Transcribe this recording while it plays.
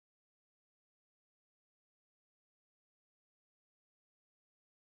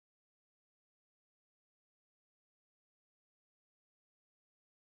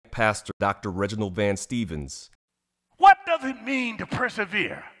pastor, Dr. Reginald Van Stevens. What does it mean to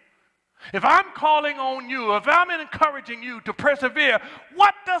persevere? If I'm calling on you, if I'm encouraging you to persevere,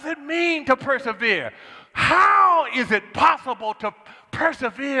 what does it mean to persevere? How is it possible to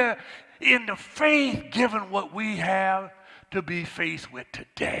persevere in the faith given what we have to be faced with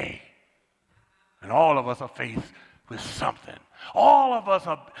today? And all of us are faced with something. All of us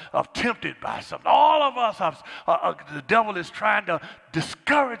are tempted by something. All of us the devil is trying to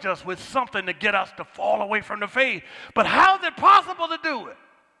discourage us with something to get us to fall away from the faith. But how is it possible to do it?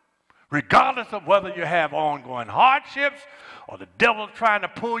 Regardless of whether you have ongoing hardships or the devil trying to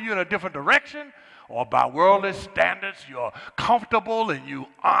pull you in a different direction, or by worldly standards you're comfortable and you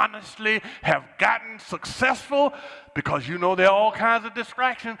honestly have gotten successful because you know there are all kinds of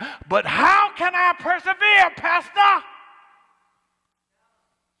distractions. But how can I persevere, Pastor?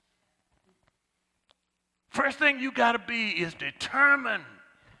 First thing you got to be is determined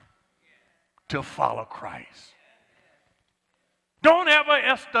to follow Christ. Don't ever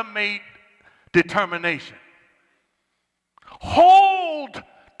estimate determination. Hold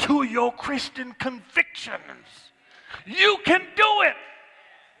to your Christian convictions. You can do it.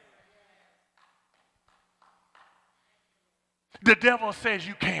 The devil says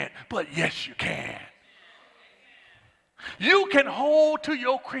you can't, but yes, you can. You can hold to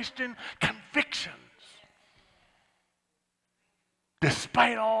your Christian convictions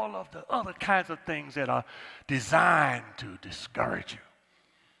despite all of the other kinds of things that are designed to discourage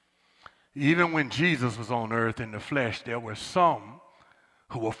you. Even when Jesus was on earth in the flesh, there were some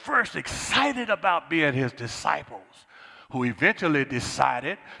who were first excited about being his disciples, who eventually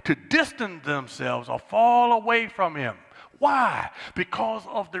decided to distance themselves or fall away from him. Why? Because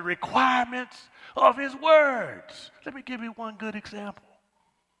of the requirements of his words. Let me give you one good example.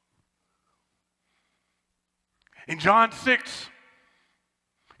 In John 6,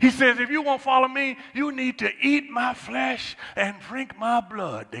 he says, if you won't follow me, you need to eat my flesh and drink my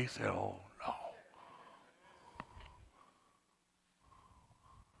blood. They said, oh, no.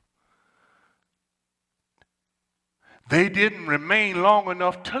 They didn't remain long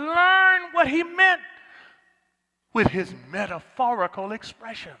enough to learn what he meant with his metaphorical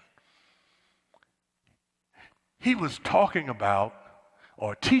expression. He was talking about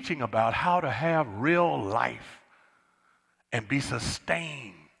or teaching about how to have real life and be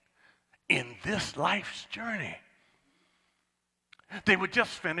sustained in this life's journey. They were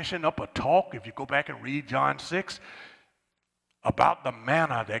just finishing up a talk, if you go back and read John 6, about the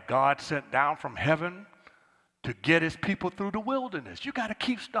manna that God sent down from heaven to get his people through the wilderness. You got to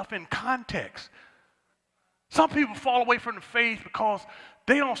keep stuff in context. Some people fall away from the faith because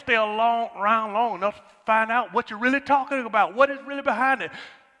they don't stay around long enough to find out what you're really talking about, what is really behind it.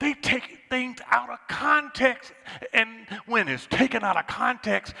 They take things out of context, and when it's taken out of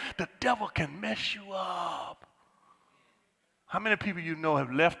context, the devil can mess you up. How many people you know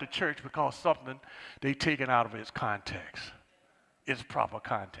have left the church because something they taken out of its context, its proper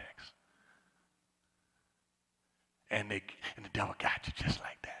context? And the devil got you just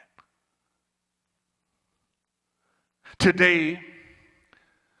like that. Today,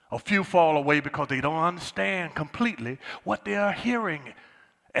 a few fall away because they don't understand completely what they are hearing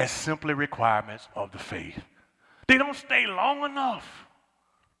as simply requirements of the faith. They don't stay long enough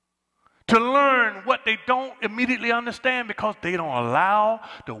to learn what they don't immediately understand because they don't allow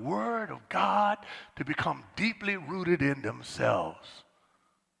the Word of God to become deeply rooted in themselves.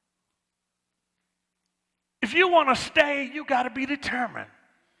 If you want to stay, you got to be determined.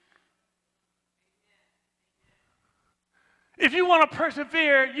 If you want to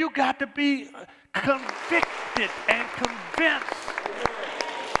persevere, you got to be convicted and convinced.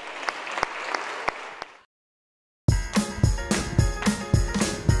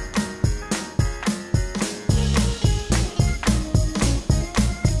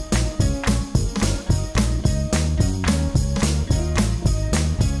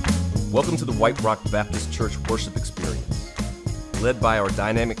 Welcome to the White Rock Baptist Church worship experience. Led by our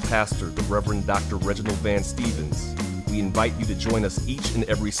dynamic pastor, the Reverend Dr. Reginald Van Stevens, we invite you to join us each and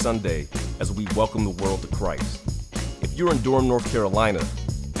every Sunday as we welcome the world to Christ. If you're in Durham, North Carolina,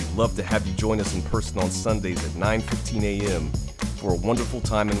 we'd love to have you join us in person on Sundays at 9:15 a.m. for a wonderful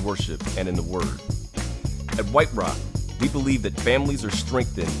time in worship and in the Word. At White Rock, we believe that families are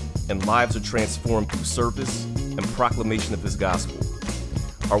strengthened and lives are transformed through service and proclamation of His gospel.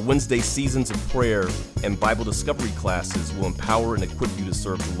 Our Wednesday seasons of prayer and Bible discovery classes will empower and equip you to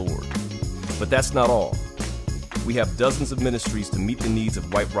serve the Lord. But that's not all. We have dozens of ministries to meet the needs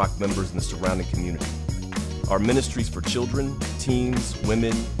of White Rock members in the surrounding community. Our ministries for children, teens,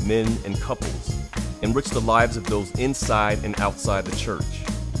 women, men, and couples enrich the lives of those inside and outside the church.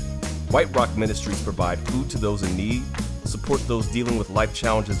 White Rock Ministries provide food to those in need, support those dealing with life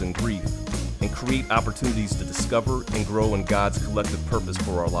challenges and grief, and create opportunities to discover and grow in God's collective purpose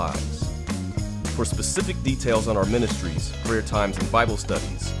for our lives. For specific details on our ministries, prayer times, and Bible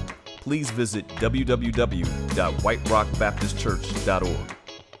studies, please visit www.whiterockbaptistchurch.org.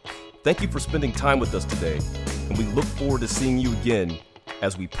 Thank you for spending time with us today, and we look forward to seeing you again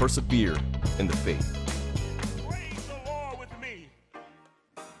as we persevere in the faith. Praise the Lord with me.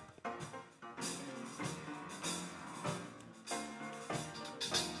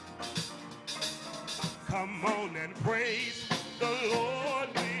 Come on and praise the Lord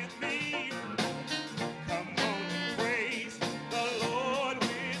with me. Come on and praise the Lord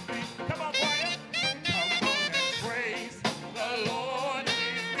with me. Come on, choir. Come on and praise the Lord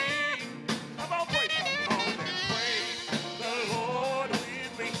with me. Come on, praise. Come on and praise the Lord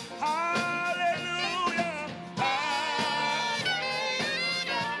with me. Hallelujah. Hallelujah.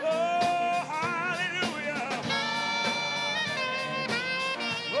 Oh, hallelujah.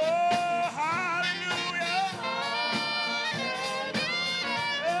 Oh, hallelujah.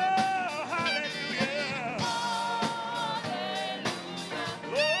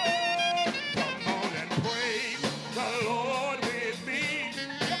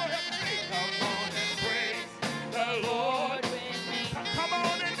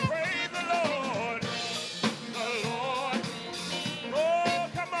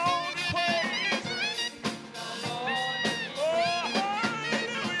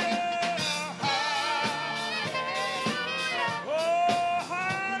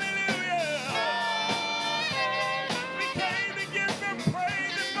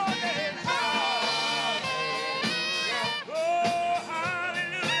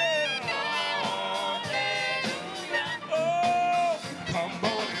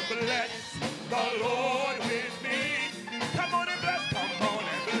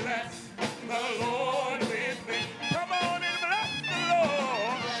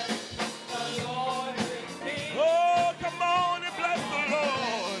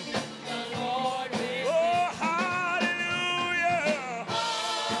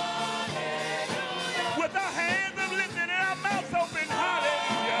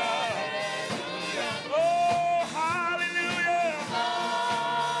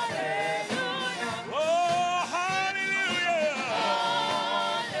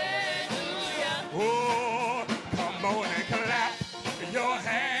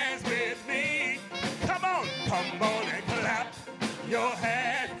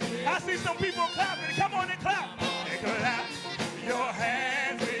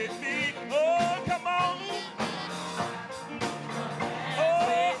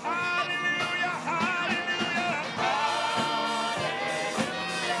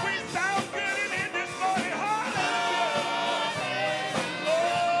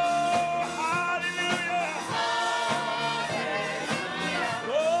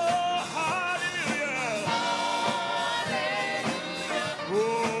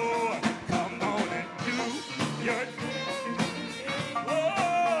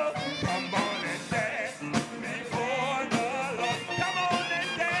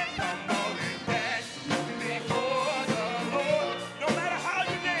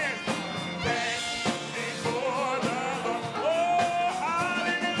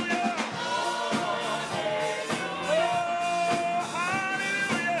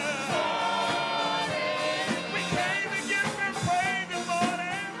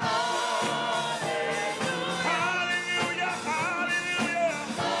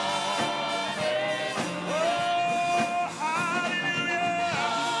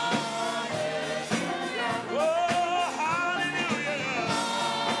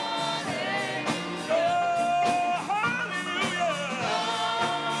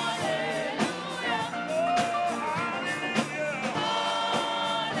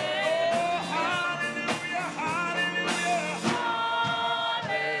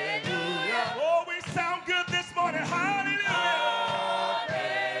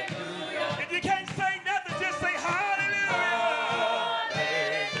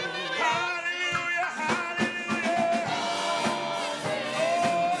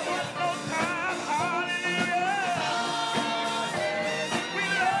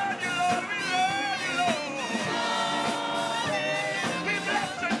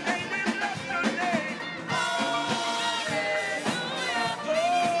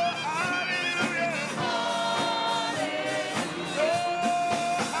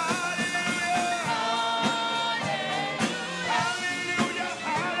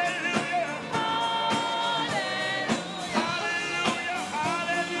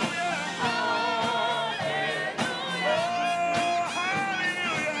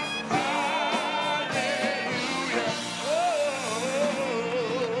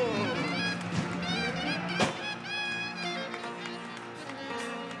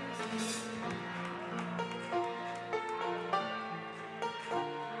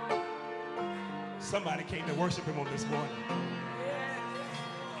 Somebody came to worship him on this morning.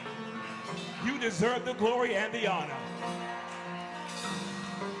 You deserve the glory and the honor.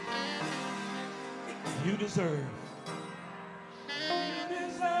 You deserve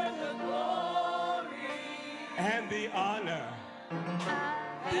the glory and the honor.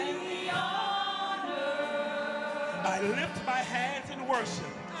 I lift my hands in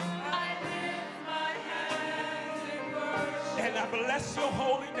worship. And I bless your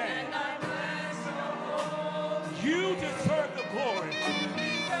holy name. You deserve the glory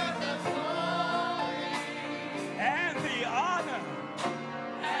and the honor.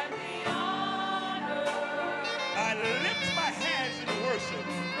 I lift my hands in worship.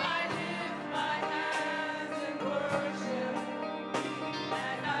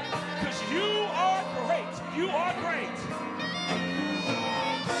 Because you are great. You are great.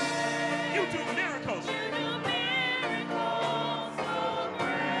 You do miracles.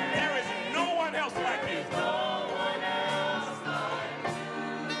 There is no one else like you.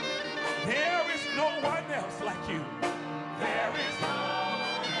 There is no one else like you. There is.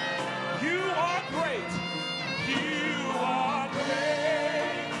 You are great. You are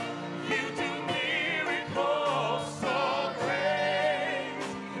great. You do miracles so great.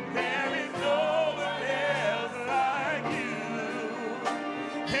 There is no one else like you.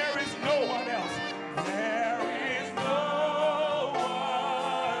 There is no one else. There is no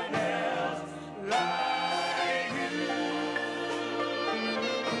one else like you.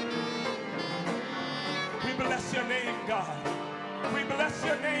 We bless your name, God. We bless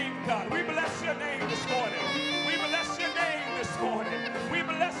your name, God. We bless your name this morning. We bless your name this morning. We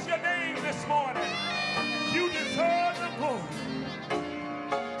bless your name this morning. You deserve the glory.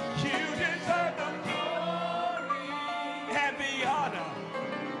 You deserve the glory and the honor.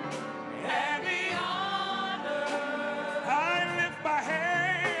 And the honor. I lift my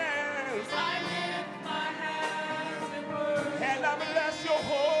hands. And I bless your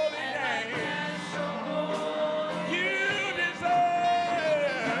holy name. You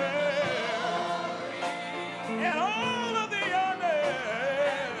and all of the honor.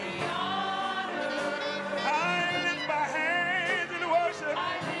 I lift my hands in worship.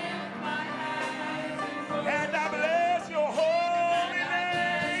 And I bless your holy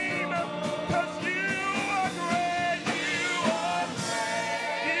name. 'Cause you are great. You are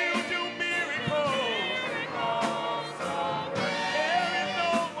great. You do miracles. There is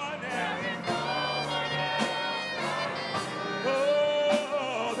no one else.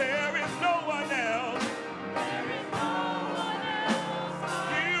 Oh, there is no one else.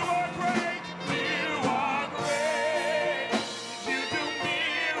 You are great. You are great. You do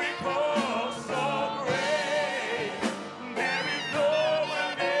miracles so great. There is no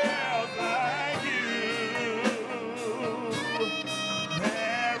one else like you.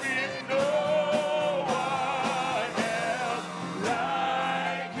 There is no one else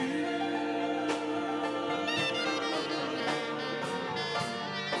like you.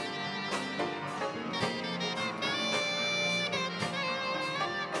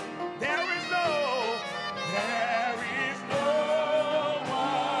 There is no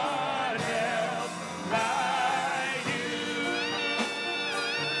one else like you.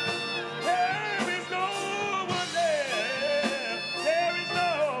 There is no one else. There is no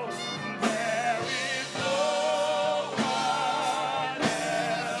one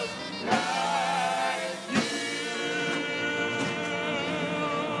else like you.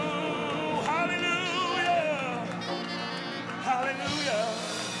 Hallelujah. Hallelujah.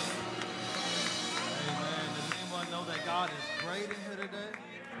 Amen. Does anyone know that God is great in here today?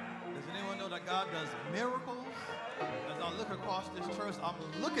 Does anyone know that God does miracles? As I look across this church, I'm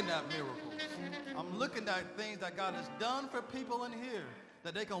looking at miracles. I'm looking at things that God has done for people in here,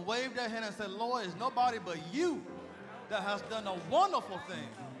 that they can wave their hand and say, Lord, it's nobody but you that has done a wonderful thing.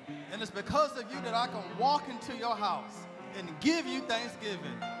 And it's because of you that I can walk into your house and give you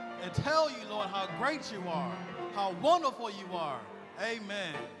thanksgiving and tell you, Lord, how great you are, how wonderful you are.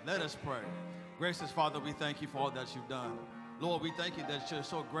 Amen. Let us pray. Gracious Father, we thank you for all that you've done. Lord, we thank you that you're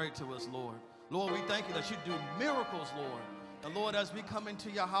so great to us, Lord. Lord, we thank you that you do miracles, Lord. And Lord, as we come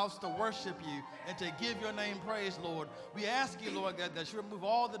into your house to worship you and to give your name praise, Lord, we ask you, Lord God, that you remove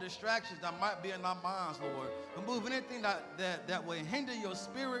all the distractions that might be in our minds, Lord. Remove anything that will hinder your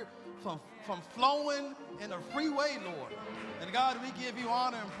spirit from flowing in a free way, Lord. And God, we give you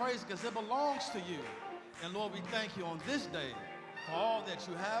honor and praise because it belongs to you. And Lord, we thank you on this day for all that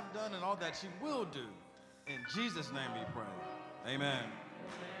you have done and all that you will do. In Jesus' name we pray. Amen.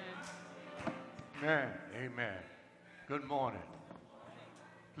 Amen. Amen. Good morning.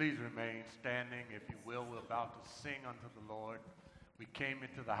 Please remain standing, if you will. We're about to sing unto the Lord. We came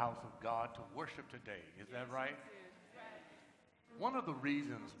into the house of God to worship today. Is that right? One of the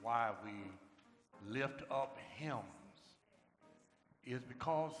reasons why we lift up hymns is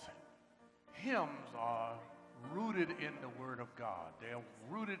because hymns are rooted in the Word of God. They're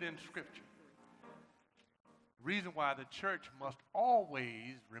rooted in Scripture. The reason why the church must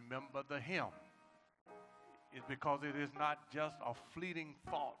always remember the hymn is because it is not just a fleeting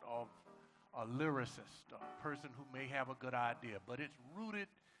thought of a lyricist, a person who may have a good idea, but it's rooted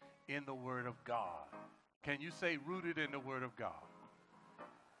in the Word of God. Can you say rooted in the Word of God?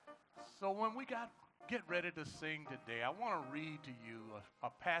 So when we get ready to sing today, I want to read to you a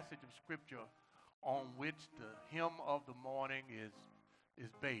passage of Scripture on which the hymn of the morning is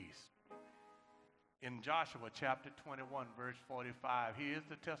based. In Joshua chapter 21, verse 45, here's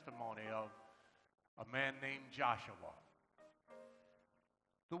the testimony of a man named Joshua.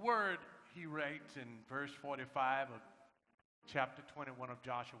 The word he writes in verse 45 of chapter 21 of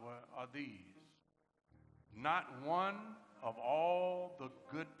Joshua are these: not one of all the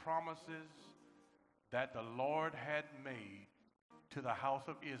good promises that the Lord had made to the house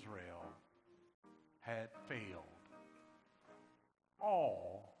of Israel had failed.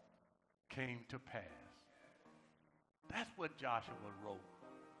 All came to pass. That's what Joshua wrote.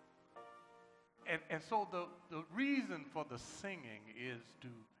 And so the reason for the singing is to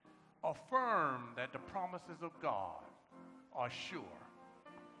affirm that the promises of God are sure.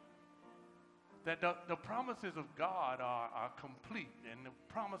 That the promises of God are complete, and the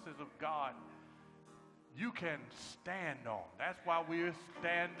promises of God you can stand on. That's why we're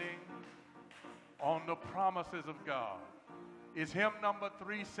standing on the promises of God. It's hymn number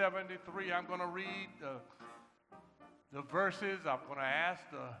 373. I'm going to read the verses. I'm going to ask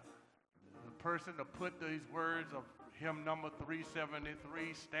the person to put these words of hymn number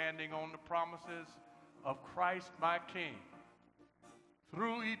 373, standing on the promises of Christ my King.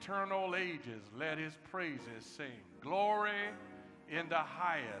 Through eternal ages, let his praises sing. Glory in the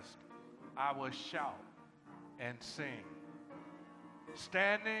highest, I will shout and sing.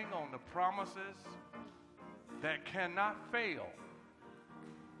 Standing on the promises that cannot fail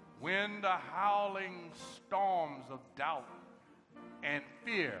when the howling storms of doubt and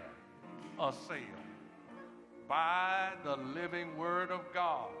fear assail. By the living word of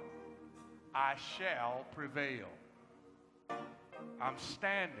God, I shall prevail. I'm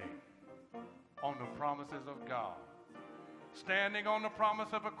standing on the promises of God. Standing on the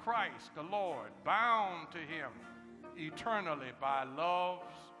promise of a Christ, the Lord, bound to him eternally by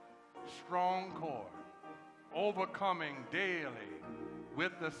love's strong cord, overcoming daily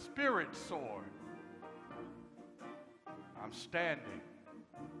with the Spirit's sword. I'm standing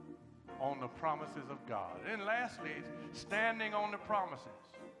on the promises of God. And lastly, standing on the promises.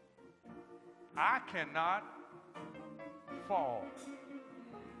 I cannot fall.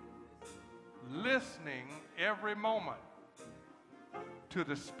 Listening every moment to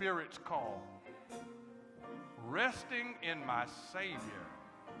the Spirit's call. Resting in my Savior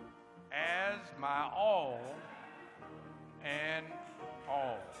as my all and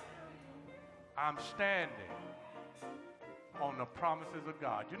all. I'm standing on the promises of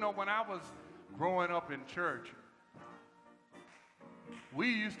God. You know, when I was growing up in church, we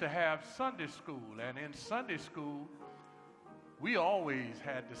used to have Sunday school, and in Sunday school, we always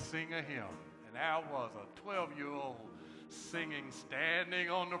had to sing a hymn. And I was a 12-year-old singing, standing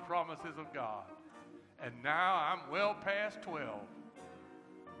on the promises of God. And now I'm well past 12,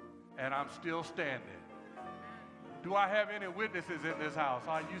 and I'm still standing. Do I have any witnesses in this house?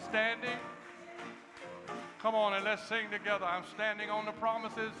 Are you standing? Come on and let's sing together. I'm standing on the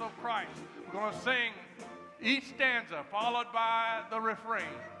promises of Christ. We're going to sing each stanza followed by the refrain.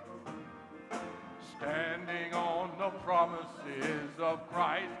 Standing on the promises of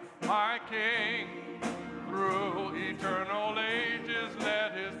Christ, my King, through eternal ages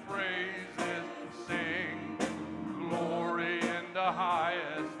let his praises sing. Glory in the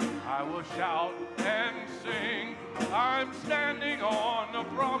highest, I will shout and sing. I'm standing on the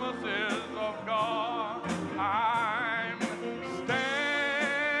promises of God. I'm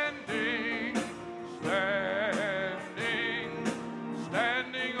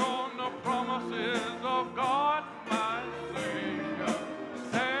standing on the promises of God, my Savior.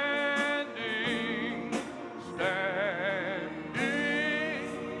 Standing.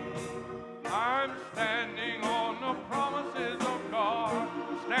 I'm standing on the promises of God.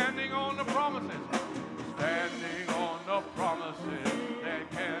 Standing on the promises. Standing on the promises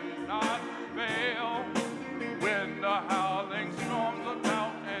that cannot fail when the howling storms of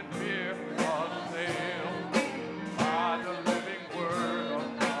doubt and fear assail. By the living word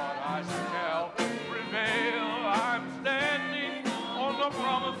of God I shall prevail. I'm standing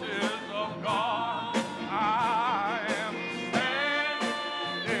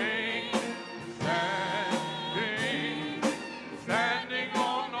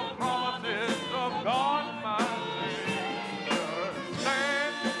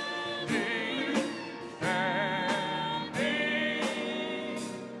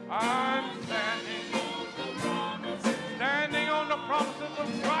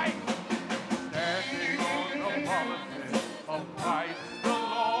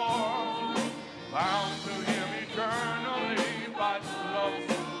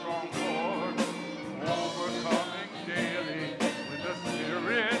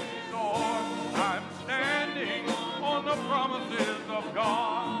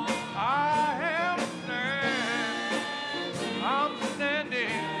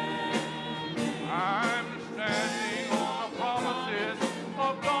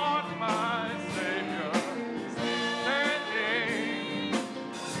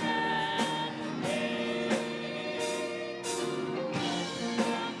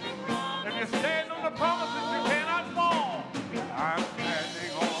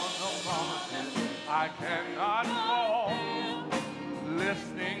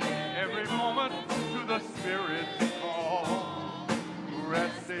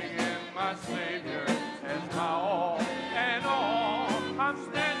my Savior as my all and all. I'm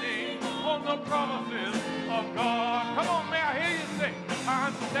standing on the promises of God. Come on, may I hear you sing?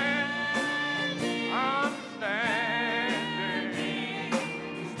 I'm standing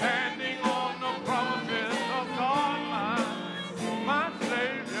on the promises of God, my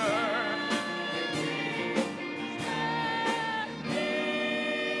Savior.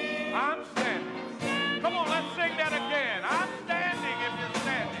 I'm standing. Come on, let's sing that again. I'm standing if you're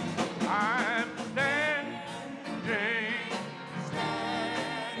standing. I'm standing.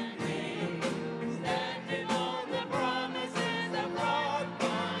 Standing on the promises of God,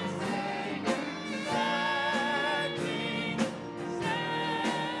 my Savior. Standing.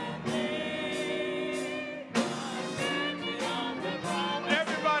 Standing on the promises.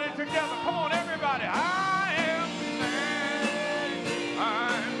 Everybody together. Come on, everybody. I am standing.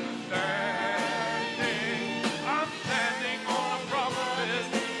 I'm standing. I'm standing on the promises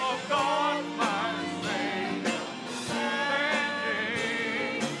of God, my Savior. Standing.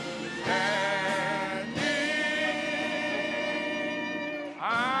 Standing.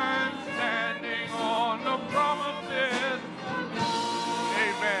 I'm standing on the promises.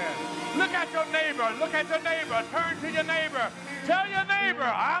 Amen. Look at your neighbor. Look at your neighbor. Turn to your neighbor. Tell your neighbor,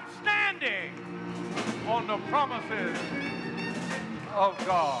 I'm standing on the promises of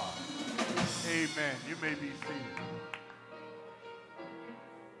God. Amen. You may be seated.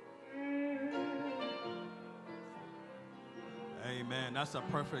 Amen. That's a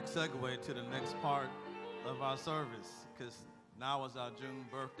perfect segue to the next part of our service, because now is our June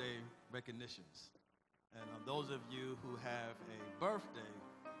birthday recognitions. And those of you who have a birthday,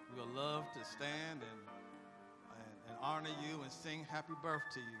 we would love to stand and honor you and sing happy birthday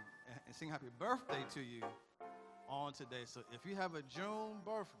to you and sing happy birthday to you on today. So if you have a June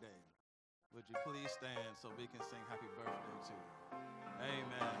birthday, would you please stand so we can sing happy birthday to you?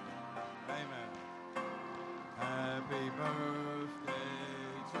 Amen. Amen. Happy birthday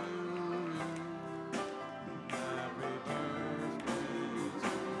to you. Happy birthday to you.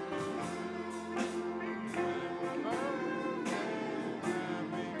 Happy birthday.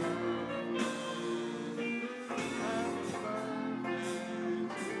 Happy birthday. Happy birthday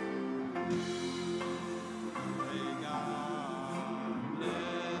to you. May God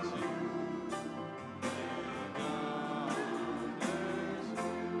bless you. May God bless you.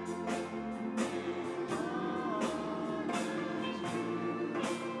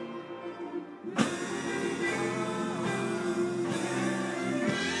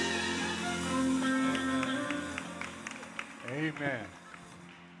 Amen.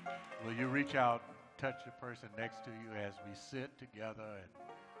 Will you reach out, touch the person next to you as we sit together and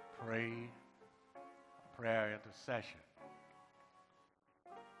pray a prayer intercession?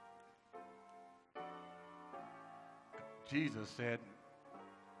 Jesus said,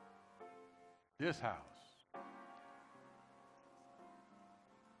 this house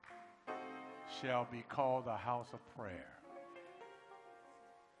shall be called the house of prayer.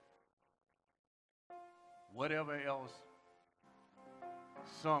 Whatever else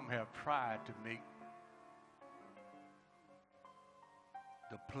some have tried to make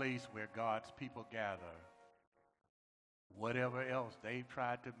the place where God's people gather, whatever else they've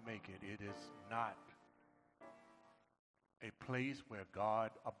tried to make it, it is not a place where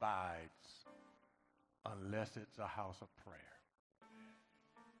God abides unless it's a house of prayer.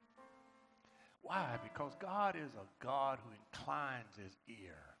 Why? Because God is a God who inclines his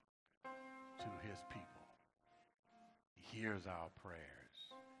ear to his people. He hears our prayers,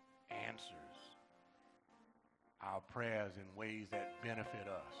 answers our prayers in ways that benefit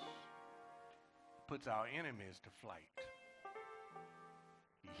us, puts our enemies to flight.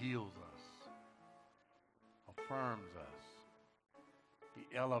 He heals us, affirms us, he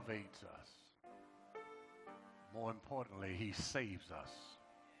elevates us. More importantly, he saves us.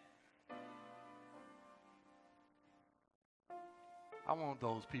 I want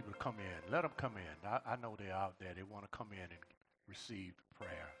those people to come in. Let them come in. I know they're out there. They want to come in and receive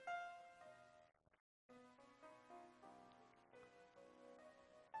prayer.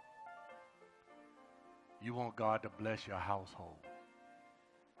 You want God to bless your household.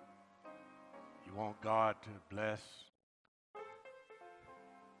 You want God to bless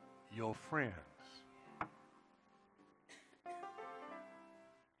your friends.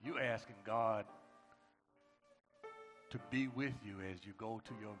 You asking God to be with you as you go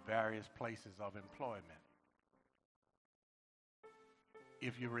to your various places of employment.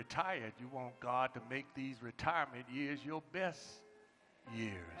 If you're retired, you want God to make these retirement years your best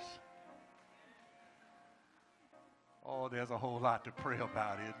years. Oh, there's a whole lot to pray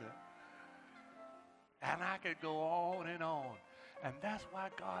about, isn't it? And I could go on and on. And that's why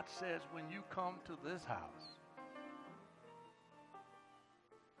God says when you come to this house,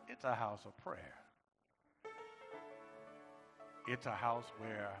 it's a house of prayer. It's a house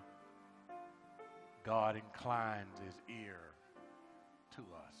where God inclines his ear to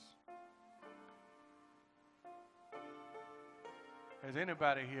us. Has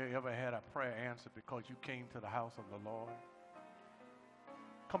anybody here ever had a prayer answered because you came to the house of the Lord?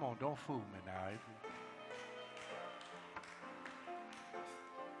 Come on, don't fool me now.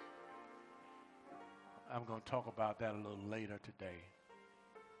 I'm going to talk about that a little later today.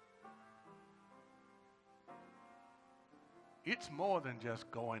 It's more than just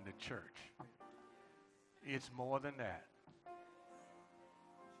going to church. It's more than that.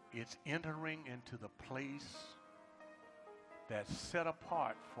 It's entering into the place that's set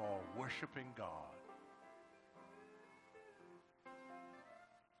apart for worshiping God.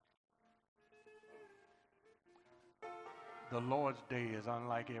 The Lord's Day is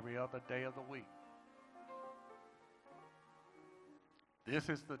unlike every other day of the week. This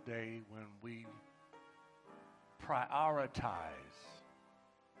is the day when we prioritize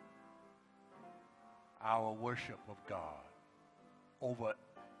our worship of God over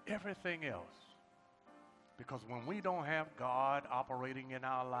everything else. Because when we don't have God operating in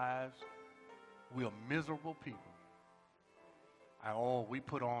our lives, we're miserable people. We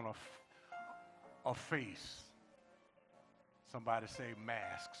put on a face. Somebody say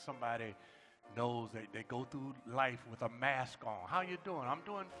mask. Somebody knows that they go through life with a mask on. How you doing? I'm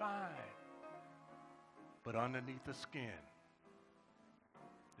doing fine. But underneath the skin,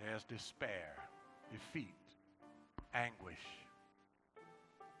 there's despair, defeat, anguish.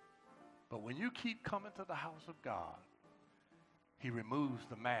 But when you keep coming to the house of God, he removes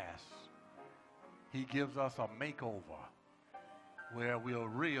the mask. He gives us a makeover where we're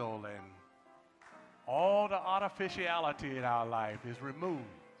real and all the artificiality in our life is removed.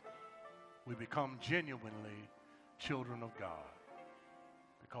 We become genuinely children of God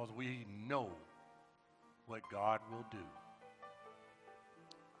because we know what God will do.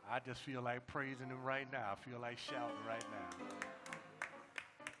 I just feel like praising him right now. I feel like shouting right now.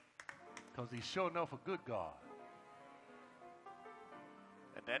 Because he's sure enough a good God.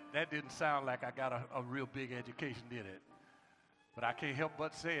 That didn't sound like I got a real big education, did it? But I can't help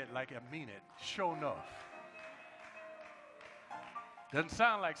but say it like I mean it. Sure enough. Doesn't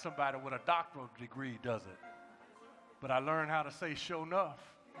sound like somebody with a doctoral degree, does it? But I learned how to say sure enough.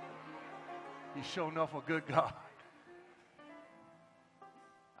 He's sure enough a good God.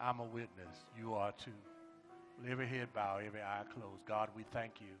 I'm a witness. You are too. Every head bowed, every eye closed. God, we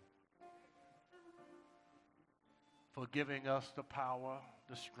thank you for giving us the power,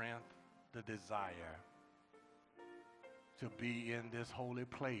 the strength, the desire to be in this holy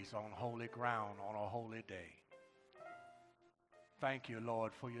place on holy ground on a holy day. Thank you,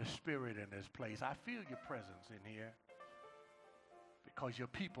 Lord, for your spirit in this place. I feel your presence in here because your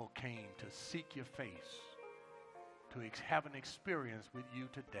people came to seek your face, to have an experience with you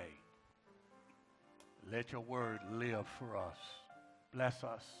today. Let your word live for us. Bless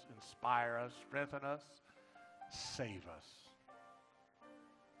us, inspire us, strengthen us, save us.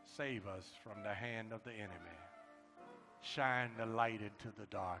 Save us from the hand of the enemy. Shine the light into the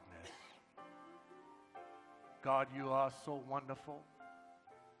darkness. God, you are so wonderful,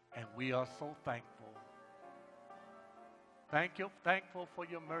 and we are so thankful. Thankful for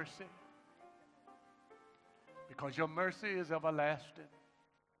your mercy, because your mercy is everlasting,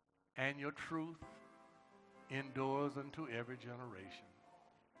 and your truth endures unto every generation.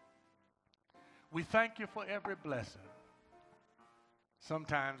 We thank you for every blessing.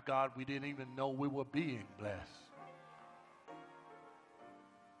 Sometimes, God, we didn't even know we were being blessed.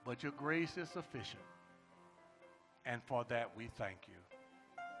 But your grace is sufficient. And for that, we thank you.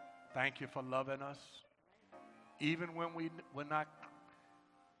 Thank you for loving us. Even when we're not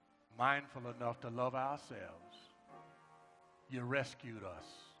mindful enough to love ourselves, you rescued us,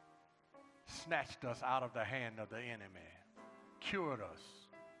 snatched us out of the hand of the enemy, cured us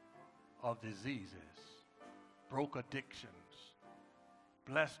of diseases, broke addictions,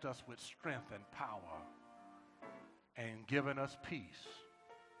 blessed us with strength and power, and given us peace.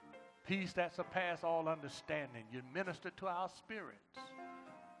 Peace that surpasses all understanding. You minister to our spirits,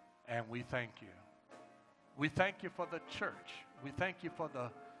 and we thank you. We thank you for the church. We thank you for the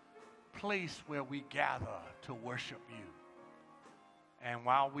place where we gather to worship you. And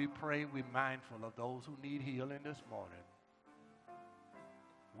while we pray, we're mindful of those who need healing this morning.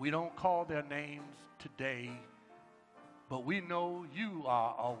 We don't call their names today, but we know you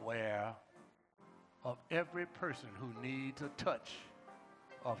are aware of every person who needs a touch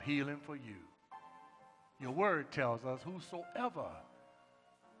of healing for you. Your word tells us, whosoever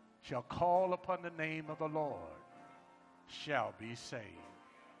shall call upon the name of the Lord shall be saved.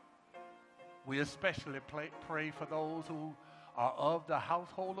 We especially pray for those who are of the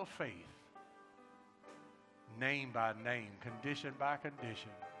household of faith, name by name, condition by condition.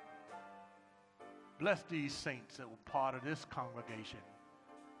 Bless these saints that were part of this congregation,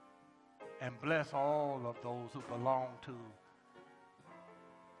 and bless all of those who belong to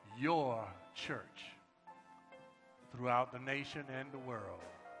your church throughout the nation and the world.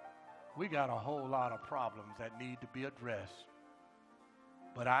 We got a whole lot of problems that need to be addressed.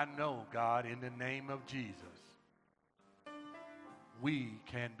 But I know, God, in the name of Jesus, we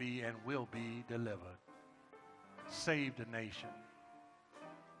can be and will be delivered. Save the nation.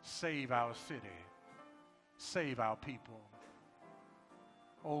 Save our city. Save our people.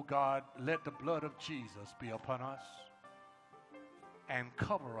 Oh God, let the blood of Jesus be upon us and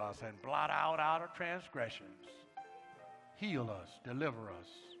cover us and blot out our transgressions. Heal us, deliver us,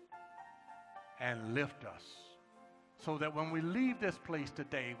 and lift us, so that when we leave this place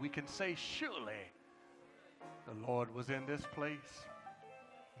today, we can say, surely the Lord was in this place,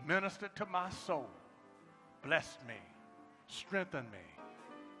 ministered to my soul, blessed me, strengthened me,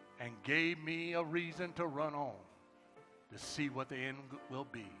 and gave me a reason to run on to see what the end will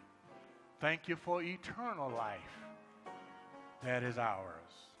be. Thank you for eternal life that is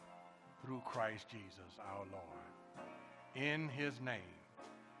ours through Christ Jesus our Lord. In his name,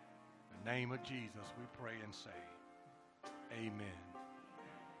 the name of Jesus, we pray and say, amen.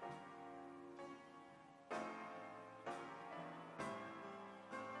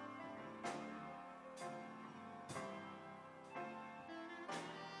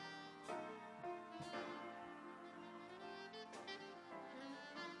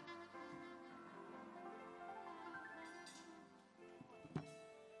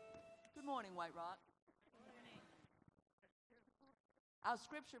 Good morning, White Rock. Our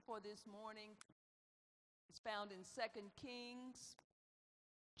scripture for this morning is found in 2 Kings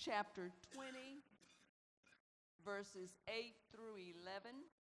chapter 20, verses 8 through 11,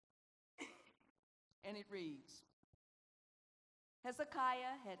 and it reads,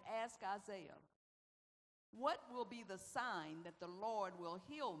 Hezekiah had asked Isaiah, "What will be the sign that the Lord will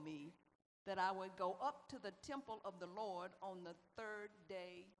heal me, that I would go up to the temple of the Lord on the third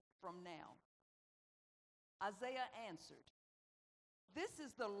day from now?" Isaiah answered, "This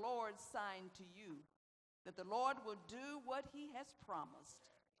is the Lord's sign to you, that the Lord will do what he has promised.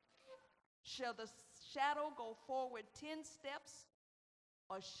 Shall the shadow go forward 10 steps,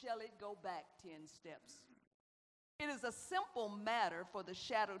 or shall it go back 10 steps? It is a simple matter for the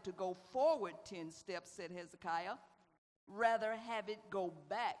shadow to go forward 10 steps, said Hezekiah. Rather have it go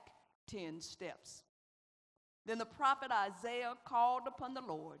back 10 steps. Then the prophet Isaiah called upon the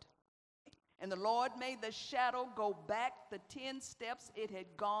Lord, and the Lord made the shadow go back the 10 steps it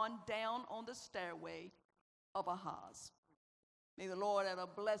had gone down on the stairway of Ahaz. May the Lord add a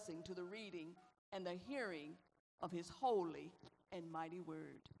blessing to the reading and the hearing of his holy and mighty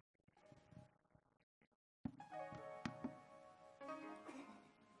word.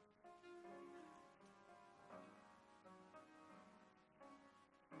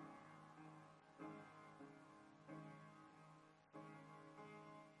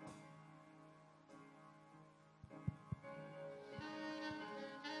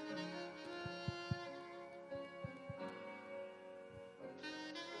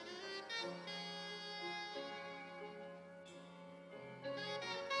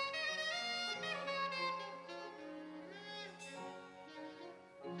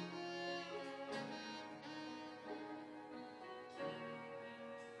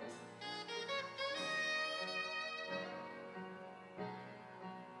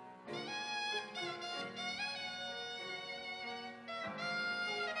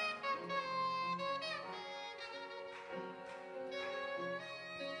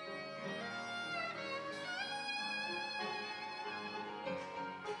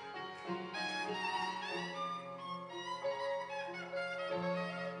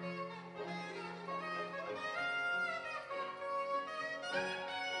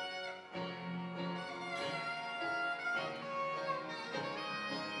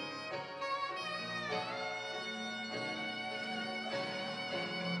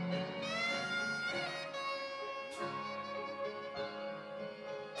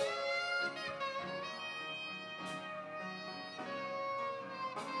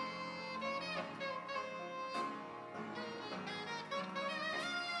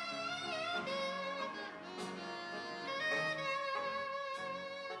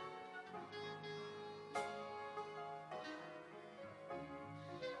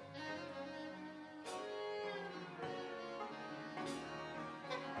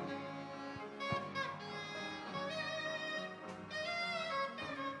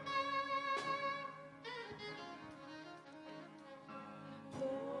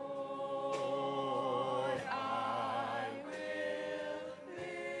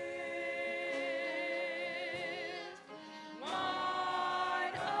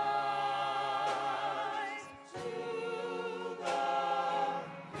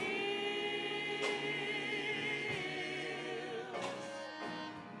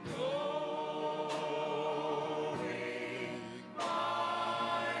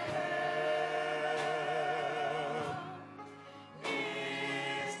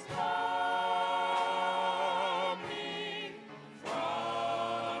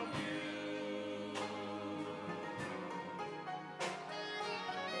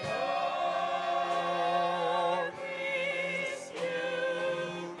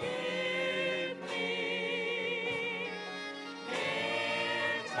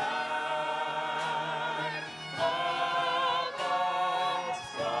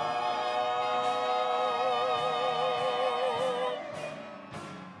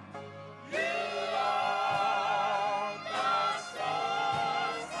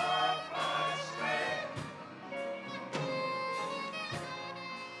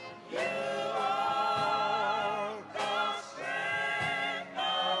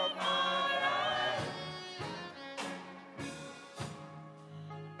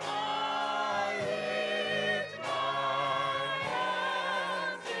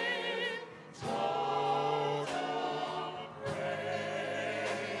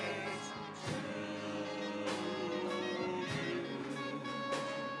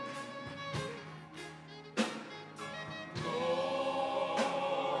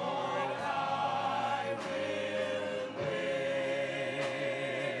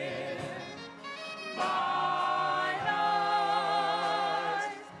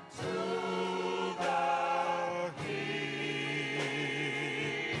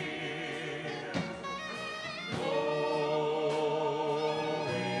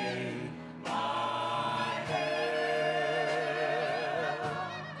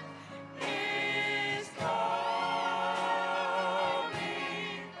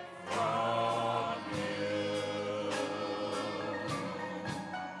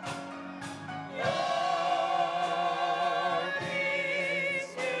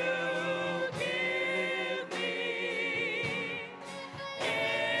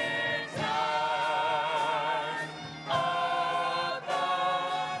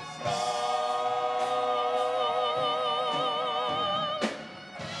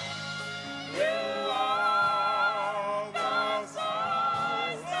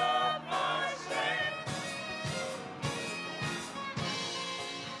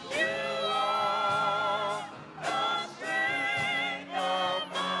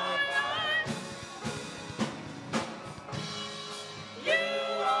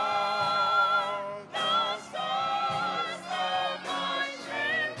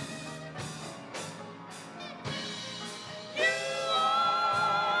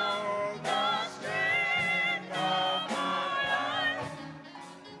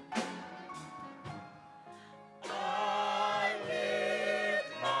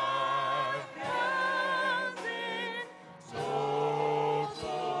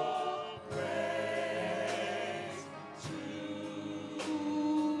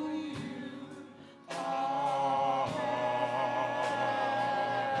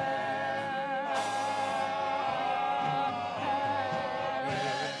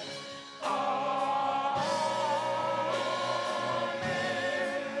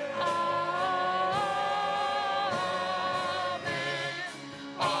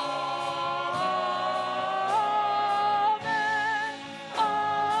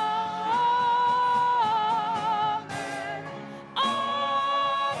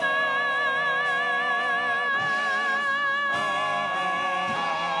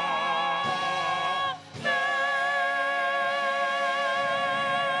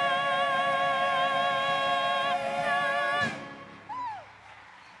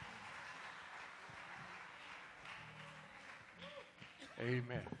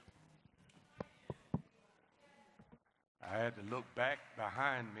 had to look back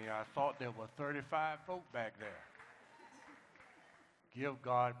behind me. I thought there were 35 folk back there. Give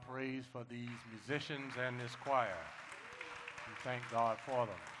God praise for these musicians and this choir. We thank God for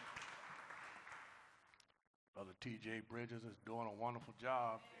them. Brother T.J. Bridges is doing a wonderful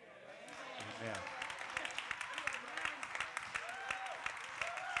job. Amen.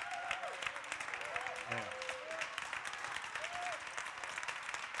 Amen.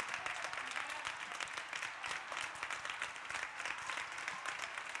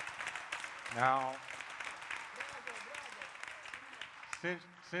 Now,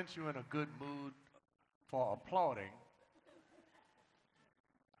 since you're in a good mood for applauding,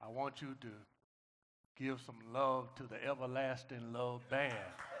 I want you to give some love to the Everlasting Love Band.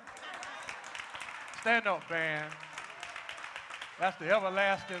 Stand up, band. That's the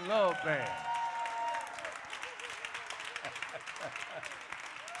Everlasting Love Band.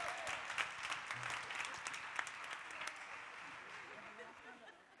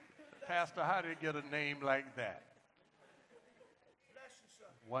 Pastor, how did it get a name like that?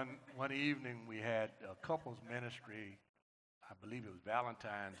 One evening we had a couples ministry, I believe it was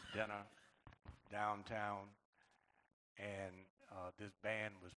Valentine's dinner downtown, and this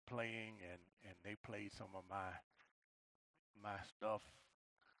band was playing, and they played some of my stuff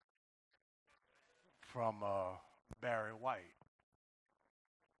from Barry White.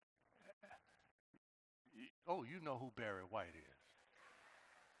 Oh, you know who Barry White is.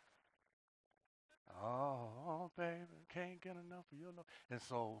 Oh, baby, can't get enough of your love. And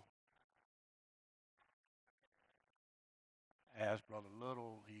so, as Brother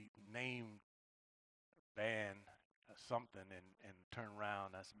Little, he named band something and turned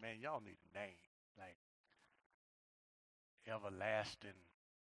around. I said, man, y'all need a name, like Everlasting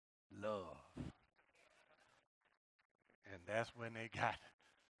Love. And that's when they got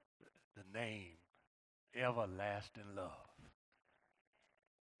the name Everlasting Love.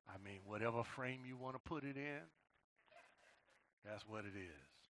 I mean, whatever frame you want to put it in, that's what it is.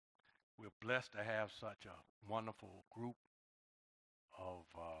 We're blessed to have such a wonderful group of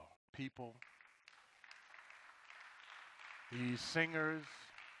people. These singers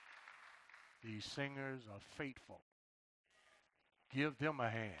are faithful. Give them a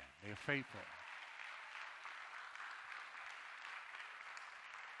hand. They're faithful.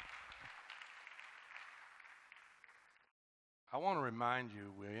 I want to remind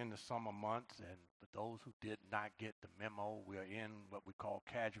you, we're in the summer months, and for those who did not get the memo, we're in what we call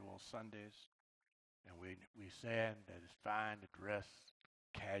casual Sundays. And we said that it's fine to dress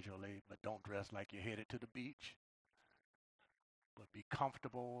casually, but don't dress like you're headed to the beach. But be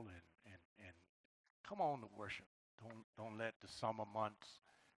comfortable and come on to worship. Don't let the summer months.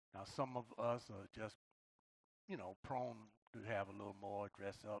 Now some of us are just, prone to have a little more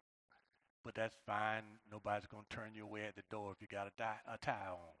dress up, but that's fine. Nobody's gonna turn you away at the door if you got a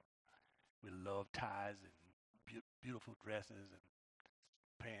tie on. We love ties and beautiful dresses and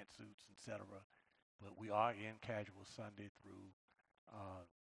pantsuits, etc. But we are in casual Sunday through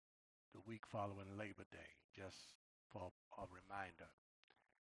the week following Labor Day, just for a reminder.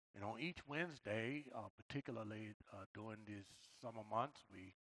 And on each Wednesday, particularly during these summer months,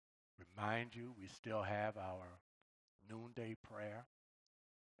 we remind you we still have our noonday prayer,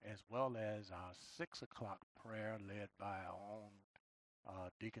 as well as our 6 o'clock prayer led by our own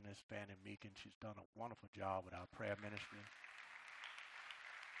Deaconess Fannie Meekin. She's done a wonderful job with our prayer ministry.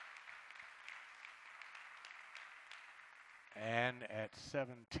 And at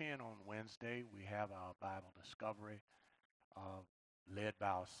 7:10 on Wednesday, we have our Bible Discovery led by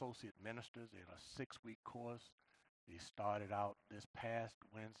our associate ministers in a 6-week course. They started out this past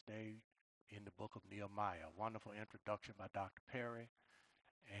Wednesday in the book of Nehemiah. A wonderful introduction by Dr. Perry.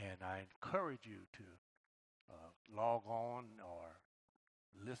 And I encourage you to log on or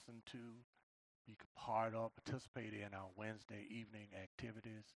listen to, be part of, participate in our Wednesday evening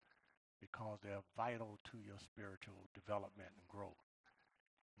activities, because they're vital to your spiritual development and growth.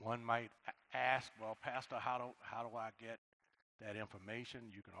 One might ask, well, Pastor, how do I get that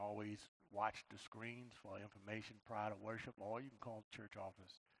information? You can always watch the screens for information prior to worship, or you can call the church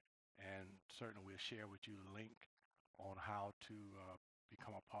office, and certainly we'll share with you the link on how to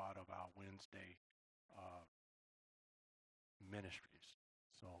become a part of our Wednesday ministries.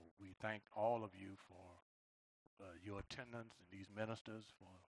 So we thank all of you for your attendance and these ministers for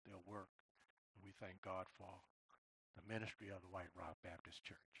their work. And we thank God for the ministry of the White Rock Baptist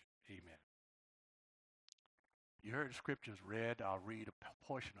Church. Amen. You heard the scriptures read. I'll read a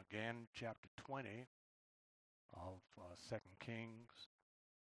portion again, chapter 20 of 2 Kings,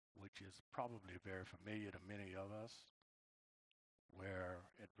 which is probably very familiar to many of us, where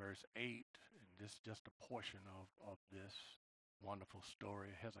at verse 8, and this is just a portion of this Wonderful story.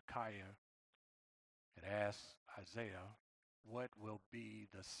 Hezekiah had asked Isaiah, what will be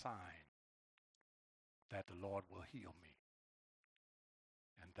the sign that the Lord will heal me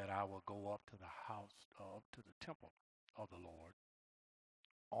and that I will go up to to the temple of the Lord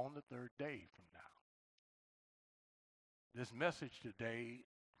on the third day from now? This message today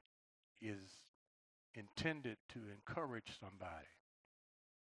is intended to encourage somebody.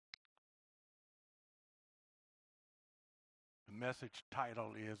 The message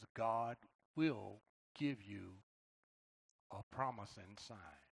title is God Will Give You a Promising Sign.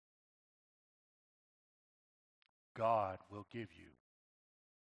 God will give you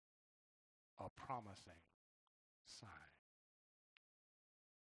a promising sign.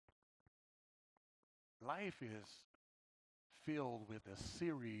 Life is filled with a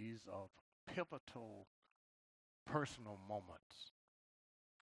series of pivotal personal moments.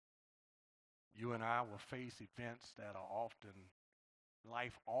 You and I will face events that are often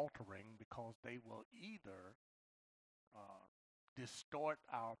life-altering because they will either distort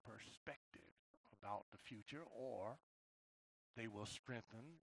our perspective about the future, or they will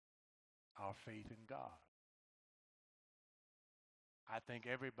strengthen our faith in God. I think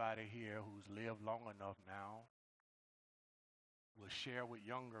everybody here who's lived long enough now will share with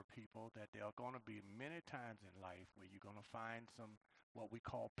younger people that there are going to be many times in life where you're going to find some what we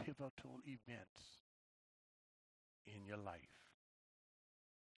call pivotal events in your life.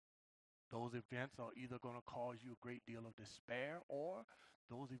 Those events are either going to cause you a great deal of despair, or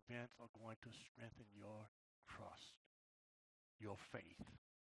those events are going to strengthen your trust, your faith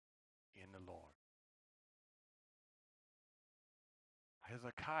in the Lord.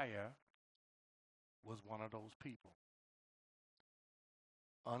 Hezekiah was one of those people.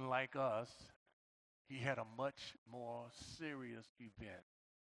 Unlike us, he had a much more serious event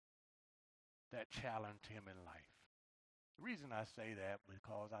that challenged him in life. The reason I say that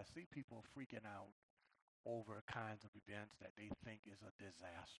because I see people freaking out over kinds of events that they think is a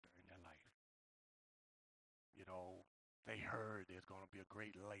disaster in their life. You know, they heard there's going to be a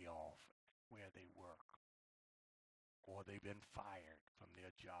great layoff where they work, or they've been fired from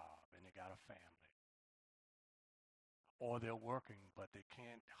their job and they got a family, or they're working but they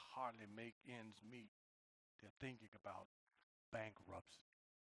can't hardly make ends meet. They're thinking about bankruptcy,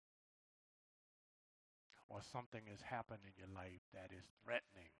 or something has happened in your life that is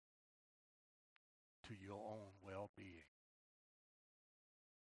threatening to your own well-being.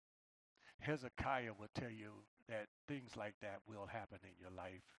 Hezekiah will tell you that things like that will happen in your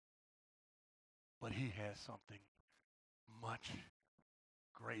life, but he has something much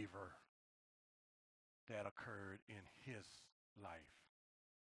graver that occurred in his life.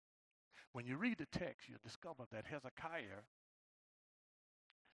 When you read the text, you'll discover that Hezekiah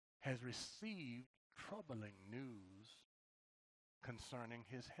has received troubling news concerning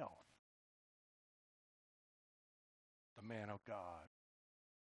his health. The man of God,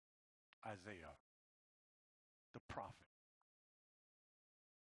 Isaiah, the prophet,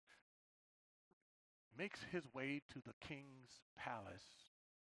 makes his way to the king's palace,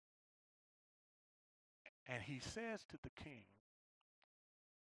 and he says to the king,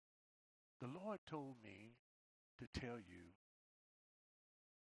 "The Lord told me to tell you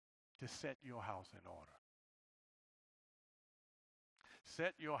to set your house in order.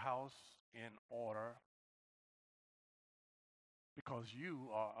 Set your house in order because you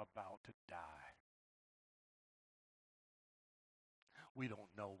are about to die." We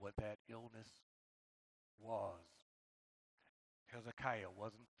don't know what that illness was. Hezekiah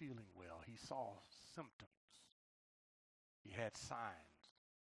wasn't feeling well. He saw symptoms. He had signs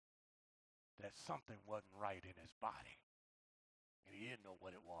that something wasn't right in his body, and he didn't know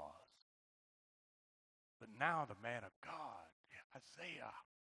what it was. But now the man of God, Isaiah,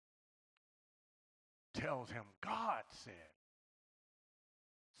 tells him, God said,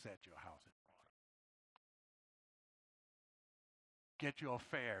 set your house in order. Get your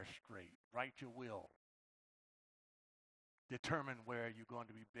affairs straight. Write your will. Determine where you're going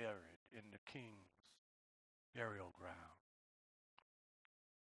to be buried in the king's burial ground.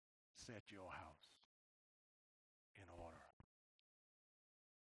 Set your house in order.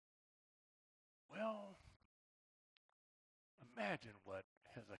 Well, imagine what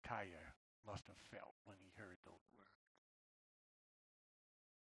Hezekiah must have felt when he heard those words.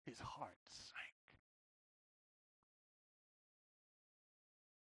 His heart sank.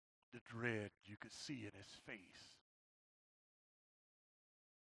 The dread you could see in his face.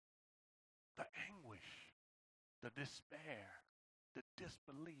 The anguish, the despair, the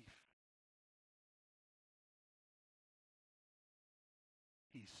disbelief.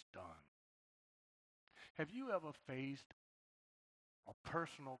 He's stunned. Have you ever faced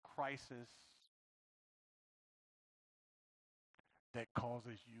personal crisis that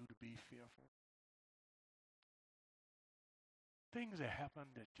causes you to be fearful? Things that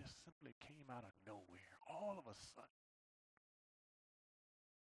happened that just simply came out of nowhere, all of a sudden.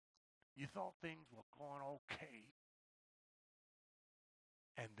 You thought things were going okay,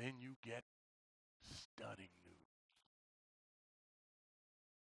 and then you get stunning news.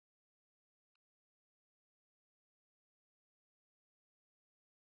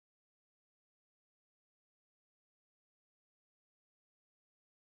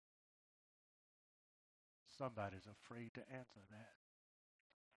 Somebody's afraid to answer that.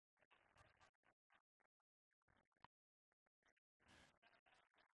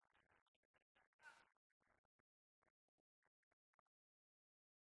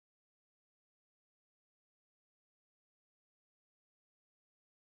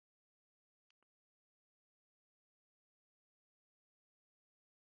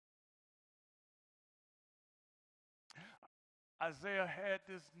 Isaiah had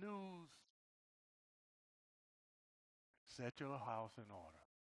this news. Set your house in order.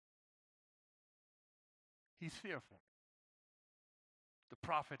 He's fearful. The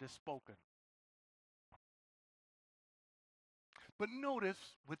prophet has spoken. But notice,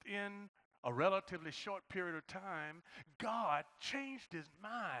 within a relatively short period of time, God changed his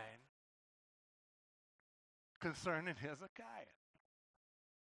mind concerning Hezekiah.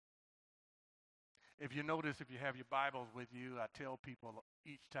 If you notice, if you have your Bibles with you, I tell people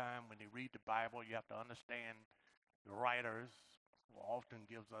each time when they read the Bible, you have to understand the writers who often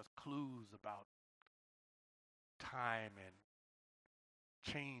gives us clues about time and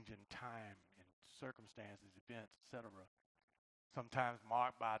change in time and circumstances, events, etc. Sometimes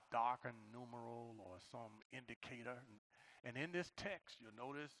marked by a darkened numeral or some indicator. And in this text, you'll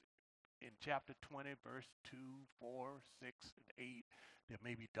notice in chapter 20, verse 2, 4, 6, and 8, there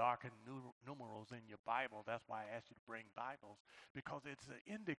may be darkened numerals in your Bible. That's why I asked you to bring Bibles, because it's an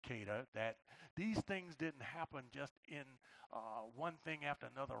indicator that these things didn't happen just in one thing after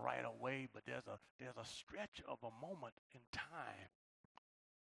another right away, but there's a stretch of a moment in time.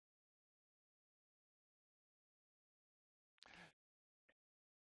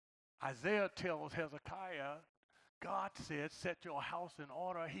 Isaiah tells Hezekiah, God said, set your house in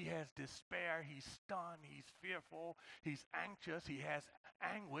order. He has despair. He's stunned. He's fearful. He's anxious. He has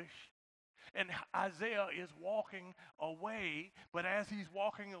anguish. And Isaiah is walking away. But as he's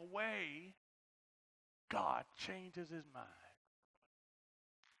walking away, God changes his mind.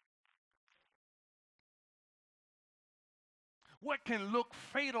 What can look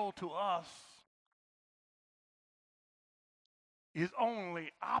fatal to us is only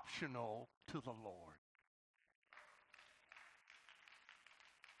optional to the Lord.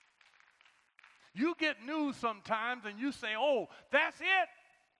 You get news sometimes and you say, oh, that's it.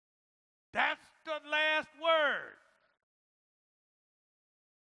 That's the last word.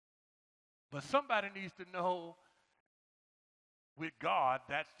 But somebody needs to know, with God,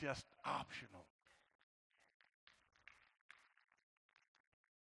 that's just optional.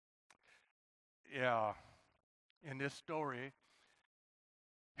 Yeah, in this story,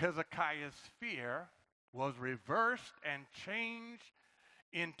 Hezekiah's fear was reversed and changed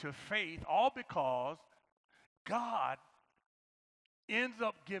into faith, all because God ends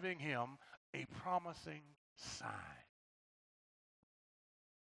up giving him a promising sign.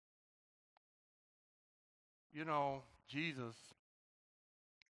 You know, Jesus,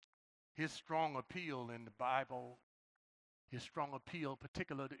 his strong appeal in the Bible, his strong appeal,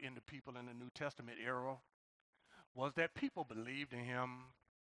 particularly in the people in the New Testament era, was that people believed in him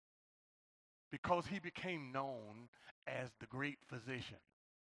because he became known as the great physician.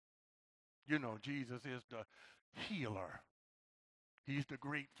 You know, Jesus is the healer. He's the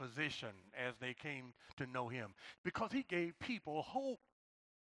great physician as they came to know him, because he gave people hope.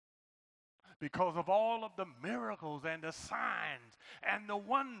 Because of all of the miracles and the signs and the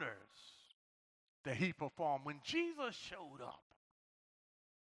wonders that he performed. When Jesus showed up,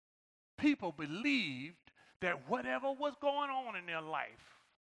 people believed that whatever was going on in their life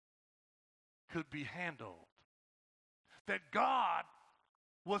could be handled. That God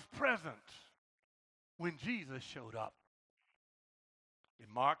was present when Jesus showed up.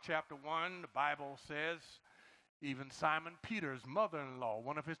 In Mark chapter 1, the Bible says, even Simon Peter's mother-in-law,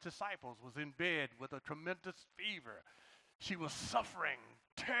 one of his disciples, was in bed with a tremendous fever. She was suffering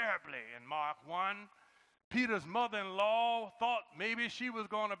terribly in Mark 1. Peter's mother-in-law thought maybe she was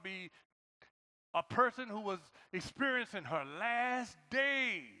going to be a person who was experiencing her last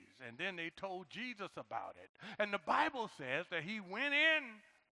days. And then they told Jesus about it. And the Bible says that he went in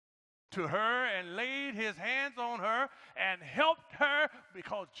to her and laid his hands on her and helped her.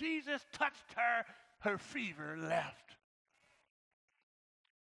 Because Jesus touched her, her fever left.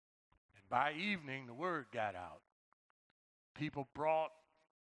 And by evening, the word got out. People brought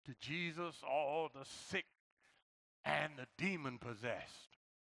to Jesus all the sick and the demon-possessed.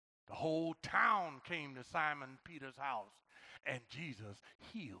 The whole town came to Simon Peter's house, and Jesus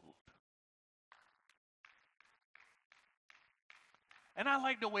healed. And I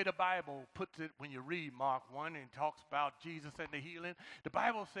like the way the Bible puts it when you read Mark 1 and talks about Jesus and the healing. The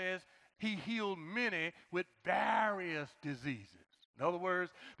Bible says he healed many with various diseases. In other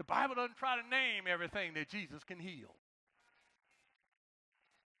words, the Bible doesn't try to name everything that Jesus can heal.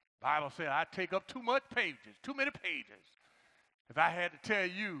 The Bible said, I take up too many pages, if I had to tell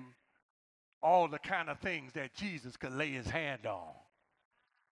you all the kind of things that Jesus could lay his hand on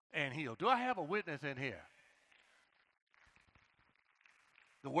and heal. Do I have a witness in here?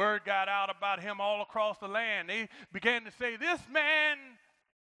 The word got out about him all across the land. They began to say, this man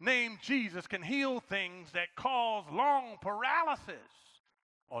named Jesus can heal things that cause long paralysis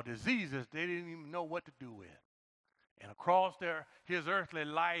or diseases they didn't even know what to do with. And across his earthly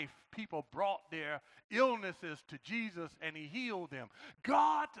life, people brought their illnesses to Jesus and he healed them.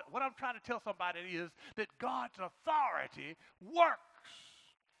 What I'm trying to tell somebody is that God's authority works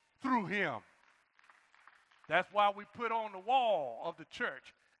through him. That's why we put on the wall of the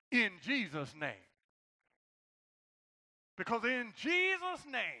church, in Jesus' name. Because in Jesus'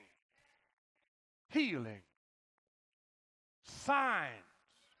 name, healing, signs,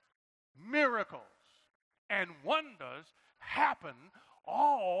 miracles, and wonders happen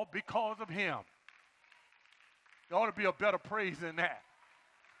all because of him. There ought to be a better praise than that.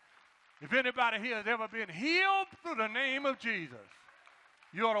 If anybody here has ever been healed through the name of Jesus,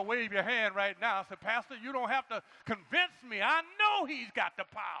 you ought to wave your hand right now and say, Pastor, you don't have to convince me. I know he's got the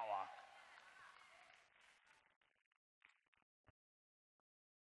power.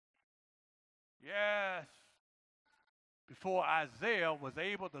 Yes. Before Isaiah was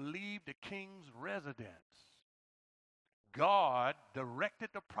able to leave the king's residence, God directed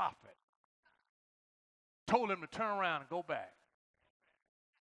the prophet, told him to turn around and go back.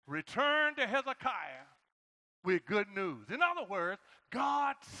 Return to Hezekiah with good news. In other words,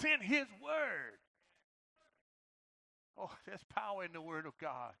 God sent his word. Oh, there's power in the word of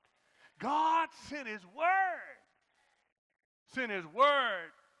God. God sent his word. Sent his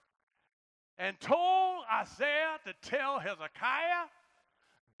word and told Isaiah to tell Hezekiah,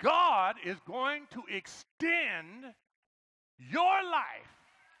 God is going to extend your life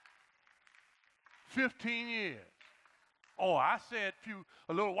 15 years. Oh, I said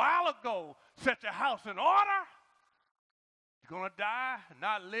a little while ago, set your house in order. You're going to die and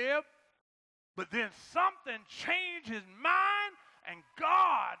not live. But then something changed his mind, and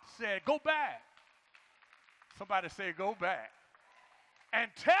God said, go back. Somebody say, go back. And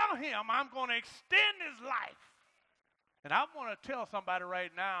tell him I'm going to extend his life. And I want to tell somebody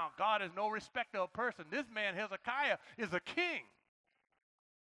right now, God is no respecter of person. This man, Hezekiah, is a king.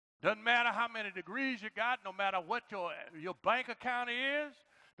 Doesn't matter how many degrees you got, no matter what your bank account is,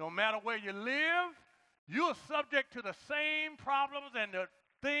 no matter where you live, you're subject to the same problems and the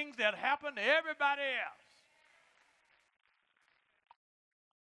things that happen to everybody else.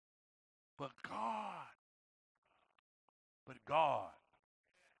 But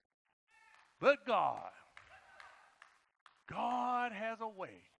God has a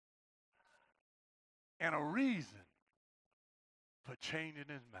way and a reason for changing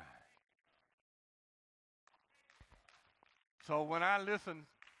his mind. So when I listen,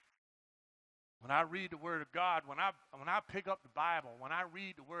 when I read the Word of God, when I pick up the Bible, when I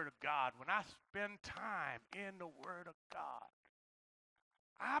read the Word of God, when I spend time in the Word of God,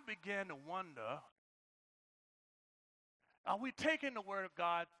 I begin to wonder, are we taking the Word of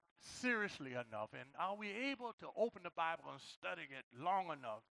God seriously enough? And are we able to open the Bible and study it long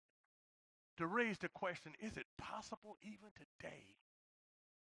enough to raise the question, is it possible even today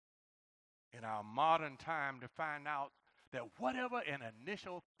in our modern time to find out that whatever an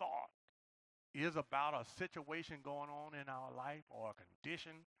initial thought is about a situation going on in our life or a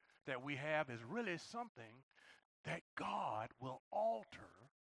condition that we have is really something that God will alter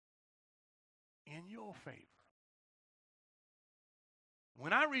in your favor?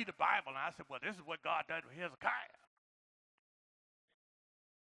 When I read the Bible and I say, well, this is what God did with Hezekiah,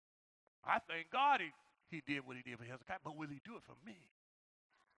 I thank God he did what he did for Hezekiah, but will he do it for me?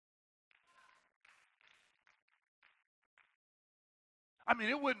 I mean,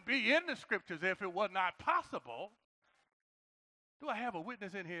 it wouldn't be in the scriptures if it was not possible. Do I have a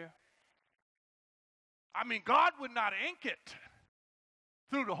witness in here? I mean, God would not ink it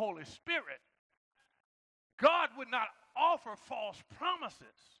through the Holy Spirit, God would not offer false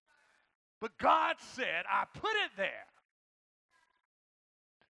promises. But God said, I put it there.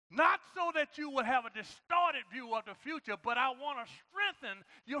 Not so that you will have a distorted view of the future, but I want to strengthen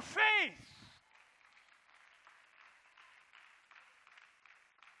your faith.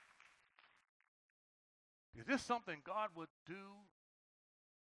 Is this something God would do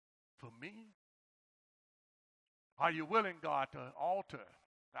for me? Are you willing, God, to alter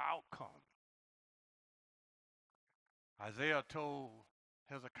the outcome? Isaiah told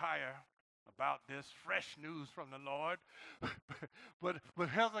Hezekiah about this fresh news from the Lord. but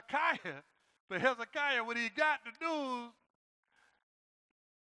Hezekiah, when he got the news,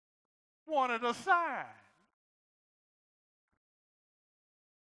 wanted a sign.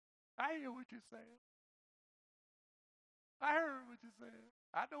 I hear what you're saying. I heard what you said.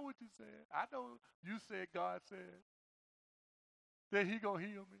 I know what you said. I know you said God said that he going to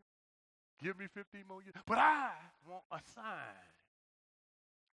heal me. Give me 15 more years. But I want a sign.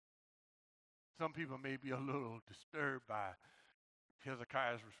 Some people may be a little disturbed by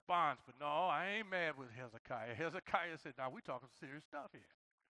Hezekiah's response, but no, I ain't mad with Hezekiah. Hezekiah said, now we're talking serious stuff here.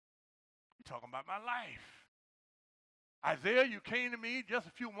 You're talking about my life. Isaiah, you came to me just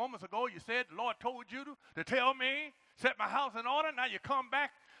a few moments ago. You said the Lord told you to tell me, set my house in order. Now you come back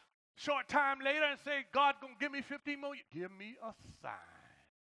short time later and say, God going to give me 15 more years. Give me a sign.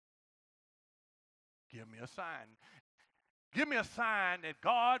 Give me a sign. Give me a sign that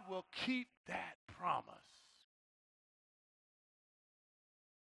God will keep that promise.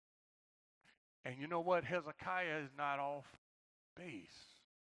 And you know what? Hezekiah is not off base.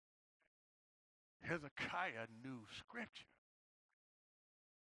 Hezekiah knew Scripture.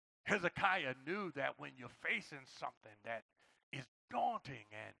 Hezekiah knew that when you're facing something that is daunting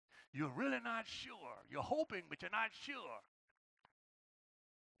and you're really not sure, you're hoping but you're not sure,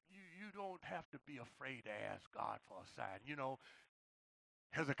 you don't have to be afraid to ask God for a sign. You know,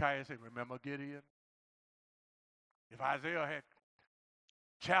 Hezekiah said, remember Gideon? If Isaiah had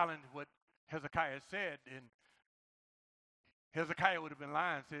challenged what Hezekiah said, then Hezekiah would have been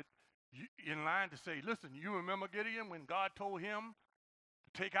lying, said, in line to say, listen, you remember Gideon when God told him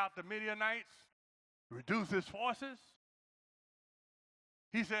to take out the Midianites, reduce his forces?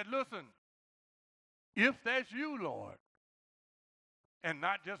 He said, listen, if that's you, Lord, and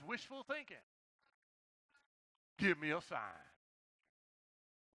not just wishful thinking, give me a sign.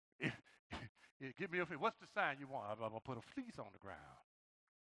 Give me a, what's the sign you want? I'm going to put a fleece on the ground.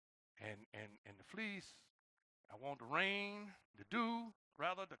 And the fleece, I want the rain, the dew,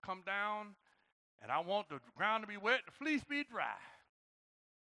 rather, to come down, and I want the ground to be wet, the fleece be dry,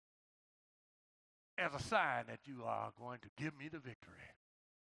 as a sign that you are going to give me the victory.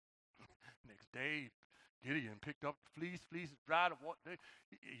 Next day, Gideon picked up the fleece is dry.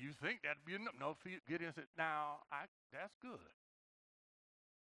 You think that'd be enough? No, Gideon said, now, that's good.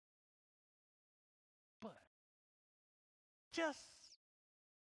 But just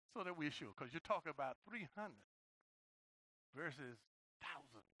so that we're sure, because you're talking about 300 versus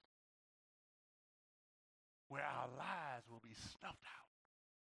thousands, where our lives will be snuffed out.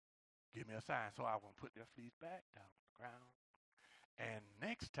 Give me a sign. So I want to put their fleece back down on the ground. And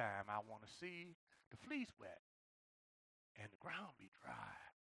next time I want to see the fleece wet and the ground be dry.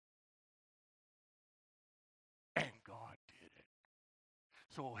 And God did it.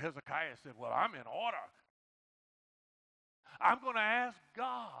 So Hezekiah said, well, I'm in order. I'm going to ask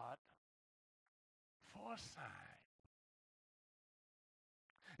God for a sign.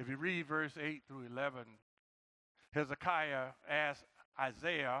 If you read verse 8 through 11, Hezekiah asked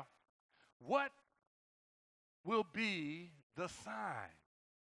Isaiah, what will be the sign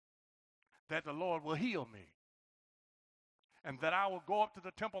that the Lord will heal me, and that I will go up to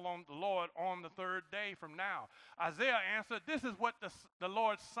the temple on the Lord on the third day from now? Isaiah answered, this is what the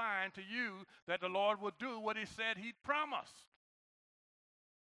Lord's sign to you, that the Lord will do what he said he'd promised.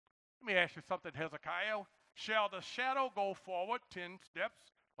 Let me ask you something, Hezekiah. Shall the shadow go forward 10 steps,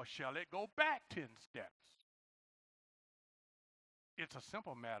 or shall it go back 10 steps? It's a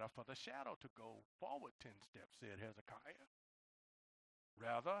simple matter for the shadow to go forward 10 steps, said Hezekiah.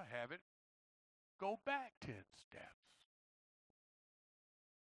 Rather, have it go back 10 steps.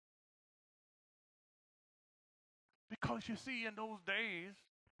 Because you see, in those days,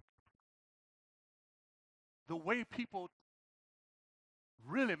 the way people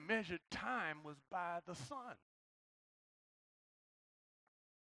really measured time was by the sun.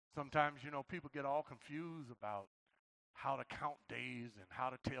 Sometimes, people get all confused about how to count days and how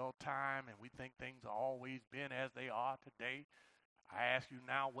to tell time, and we think things have always been as they are today. I ask you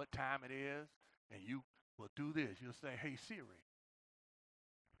now what time it is, and you will do this. You'll say, hey, Siri,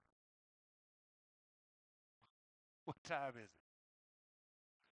 What time is it?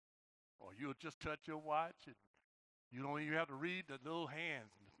 Or you'll just touch your watch and you don't even have to read the little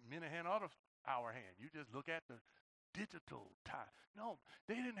hands, minute hand or the hour hand. You just look at the digital time. No,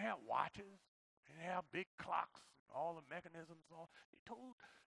 they didn't have watches. They didn't have big clocks, all the mechanisms. They told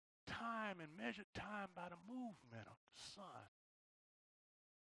time and measured time by the movement of the sun.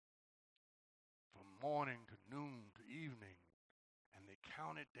 From morning to noon to evening. And they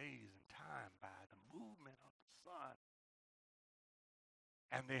counted days and time by the movement of the sun.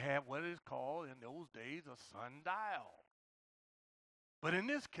 And they had what is called in those days a sundial. But in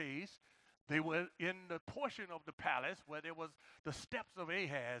this case, they were in the portion of the palace where there was the steps of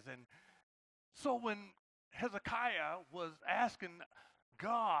Ahaz. And so when Hezekiah was asking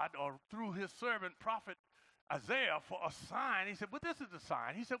God, or through his servant prophet Isaiah, for a sign, he said, well, this is the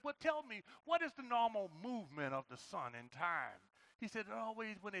sign. He said, well, tell me, what is the normal movement of the sun in time? He said,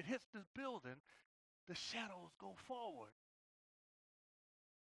 always when it hits this building, the shadows go forward.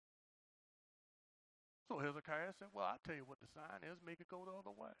 So Hezekiah said, well, I'll tell you what the sign is, make it go the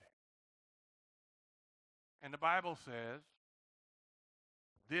other way. And the Bible says,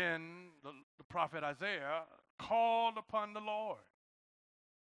 then the prophet Isaiah called upon the Lord.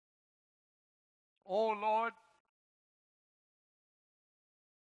 Oh, Lord,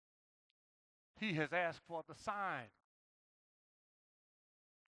 he has asked for the sign.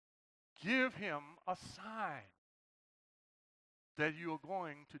 Give him a sign that you are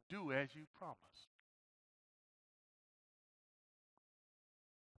going to do as you promised.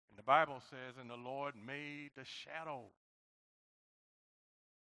 And the Bible says, and the Lord made the shadow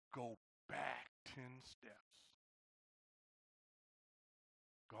go back 10 steps.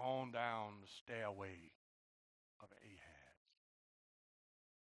 Gone down the stairway of Ahaz.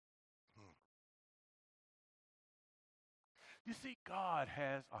 You see, God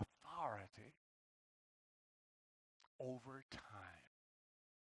has authority over time.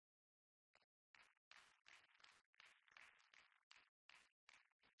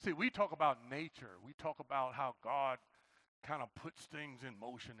 See, we talk about nature. We talk about how God kind of puts things in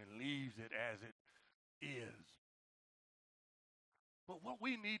motion and leaves it as it is. But what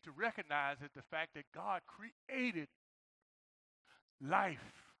we need to recognize is the fact that God created life.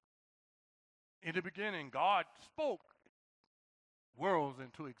 In the beginning, God spoke worlds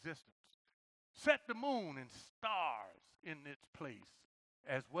into existence, set the moon and stars in its place,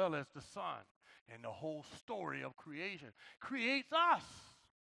 as well as the sun, and the whole story of creation. Creates us.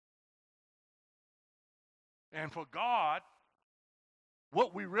 And for God,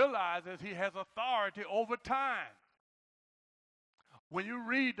 what we realize is he has authority over time. When you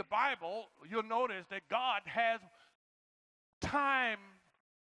read the Bible, you'll notice that God has time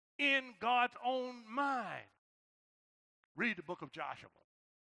in God's own mind. Read the book of Joshua.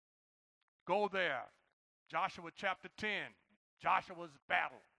 Go there. Joshua chapter 10. Joshua's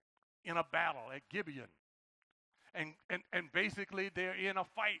in a battle at Gibeon. And basically they're in a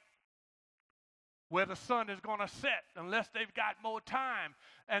fight where the sun is going to set unless they've got more time.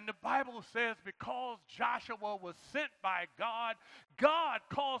 And the Bible says because Joshua was sent by God, God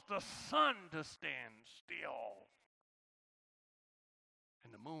caused the sun to stand still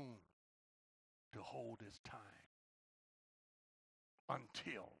and the moon to hold its time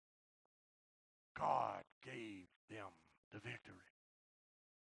until God gave them the victory.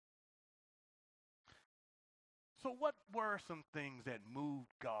 So what were some things that moved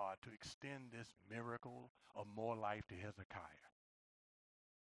God to extend this miracle of more life to Hezekiah?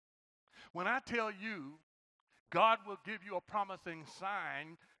 When I tell you God will give you a promising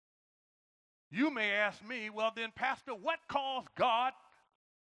sign, you may ask me, well then, Pastor, what caused God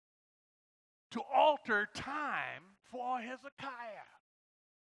to alter time for Hezekiah?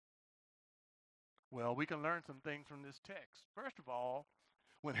 Well, we can learn some things from this text. First of all,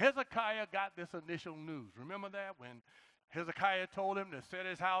 when Hezekiah got this initial news, remember that? When Hezekiah told him to set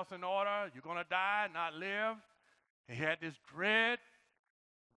his house in order, you're going to die, not live. He had this dread.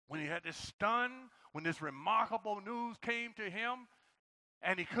 When he had this stun, when this remarkable news came to him,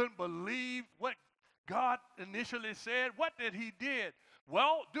 and he couldn't believe what God initially said, what did he did?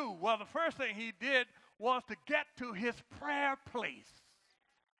 Well, the first thing he did was to get to his prayer place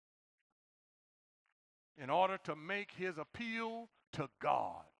in order to make his appeal to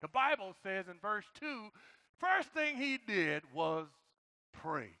God. The Bible says in verse 2, first thing he did was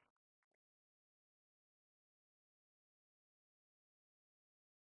pray.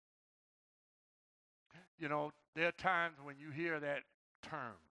 You know, there are times when you hear that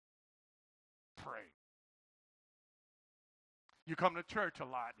term, pray. You come to church a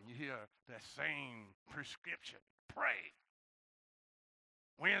lot and you hear that same prescription, pray.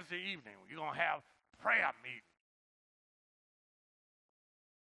 Wednesday evening, you're going to have prayer meeting.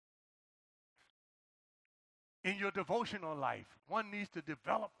 in your devotional life. One needs to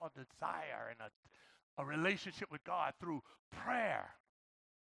develop a desire and a relationship with God through prayer.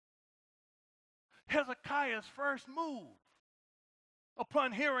 Hezekiah's first move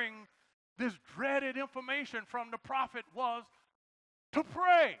upon hearing this dreaded information from the prophet was to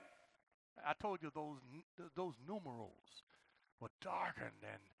pray. I told you those numerals were darkened,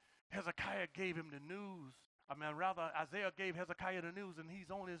 and Hezekiah gave him the news. Isaiah gave Hezekiah the news, and he's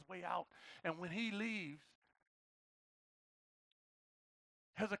on his way out. And when he leaves,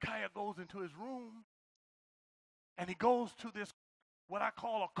 Hezekiah goes into his room, and he goes to this, what I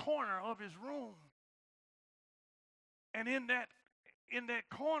call a corner of his room. And in that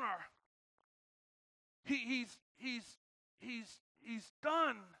corner, he's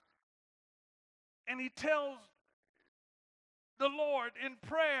done, and he tells the Lord in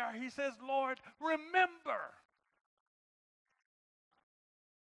prayer, he says, Lord, remember.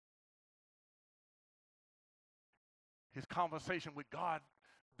 His conversation with God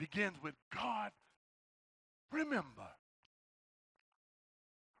begins with, God, remember.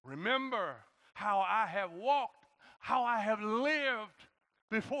 Remember how I have walked, how I have lived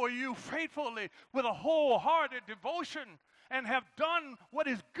before you faithfully with a wholehearted devotion and have done what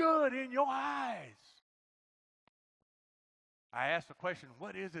is good in your eyes. I asked the question,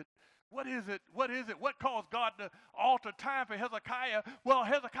 what is it? What is it? What is it? What caused God to alter time for Hezekiah? Well,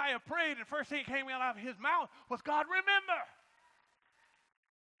 Hezekiah prayed, and first thing came out of his mouth was, God, remember.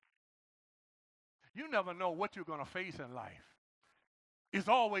 You never know what you're going to face in life. It's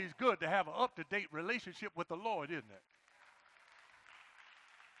always good to have an up-to-date relationship with the Lord, isn't it?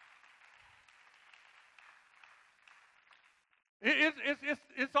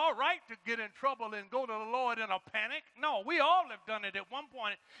 It's all right to get in trouble and go to the Lord in a panic. No, we all have done it at one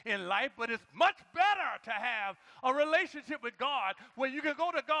point in life, but it's much better to have a relationship with God where you can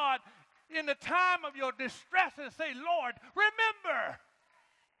go to God in the time of your distress and say, Lord, remember.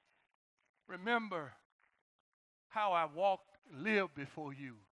 Remember how I walked and lived before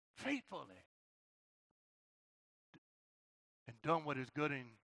you faithfully and done what is good in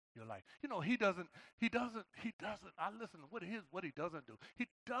your life. You know, he doesn't, what he doesn't do. He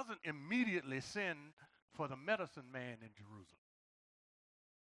doesn't immediately send for the medicine man in Jerusalem.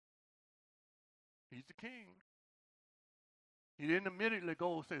 He's the king. He didn't immediately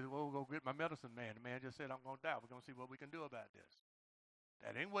go and say, well, we'll go get my medicine man. The man just said, I'm going to die. We're going to see what we can do about this.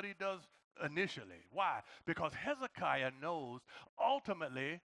 That ain't what he does initially. Why? Because Hezekiah knows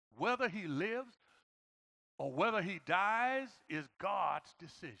ultimately whether he lives or whether he dies is God's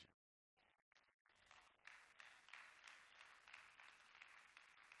decision.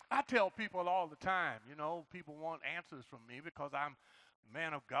 I tell people all the time, you know, people want answers from me because I'm a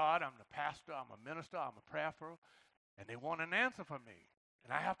man of God, I'm the pastor, I'm a minister, I'm a prophet, and they want an answer from me.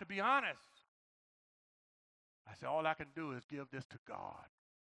 And I have to be honest. I say, all I can do is give this to God.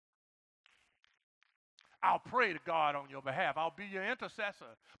 I'll pray to God on your behalf. I'll be your intercessor.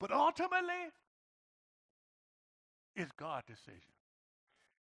 But ultimately, it's God's decision.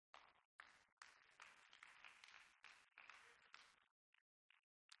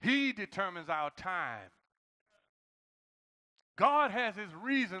 He determines our time. God has his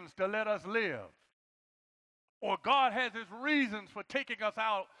reasons to let us live. Or God has his reasons for taking us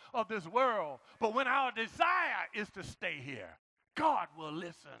out of this world. But when our desire is to stay here, God will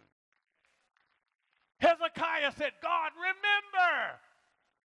listen. Hezekiah said, God, remember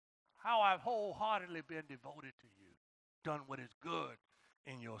how I've wholeheartedly been devoted to you, done what is good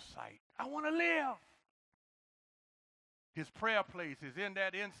in your sight. I want to live. His prayer place is in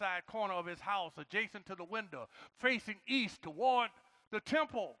that inside corner of his house, adjacent to the window, facing east toward the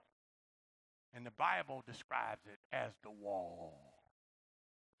temple. And the Bible describes it as the wall.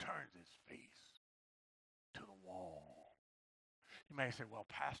 Turns his face to the wall. You may say, well,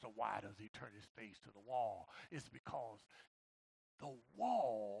 Pastor, why does he turn his face to the wall? It's because the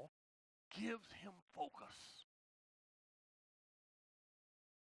wall gives him focus.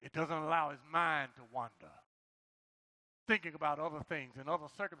 It doesn't allow his mind to wander, thinking about other things and other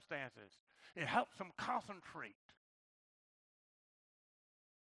circumstances. It helps him concentrate.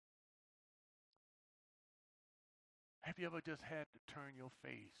 Have you ever just had to turn your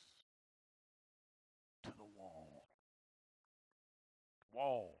face to the wall?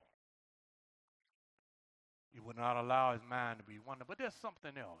 Wall. He would not allow his mind to be wondered. But there's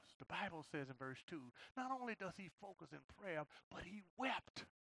something else. The Bible says in verse 2, not only does he focus in prayer, but he wept.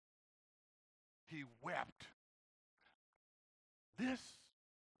 He wept. This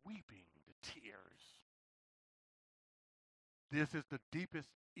weeping, the tears, this is the deepest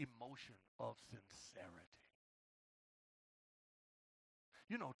emotion of sincerity.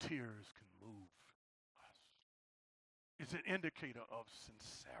 You know, tears can move us. It's an indicator of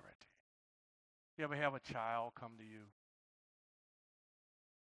sincerity. You ever have a child come to you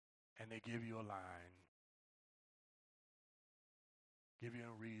and they give you a line, give you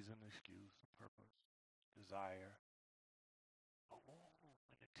a reason, excuse, a purpose, desire, but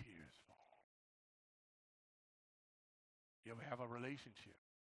when the tears fall. You ever have a relationship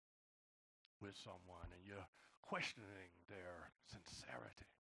with someone and you're questioning their sincerity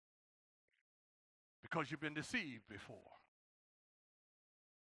because you've been deceived before?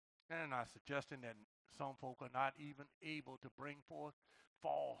 And I'm not suggesting that some folk are not even able to bring forth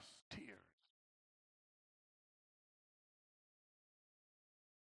false tears.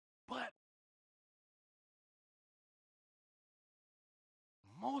 But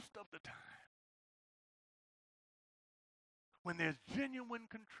most of the time, when there's genuine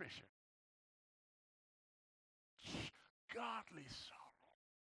contrition, godly sorrow,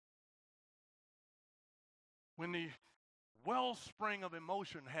 when the wellspring of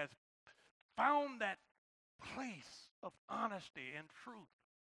emotion has found that place of honesty and truth,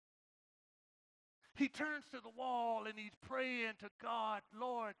 he turns to the wall and he's praying to God,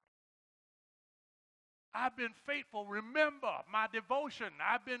 Lord, I've been faithful. Remember my devotion.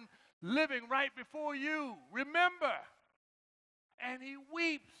 I've been living right before you. Remember. And he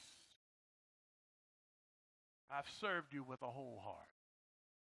weeps. I've served you with a whole heart.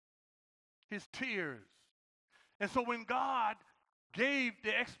 His tears. And so when God gave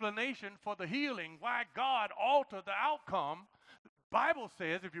the explanation for the healing, why God altered the outcome, the Bible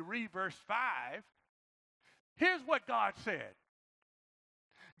says, if you read verse 5, here's what God said.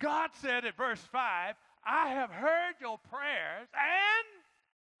 God said at verse 5, I have heard your prayers and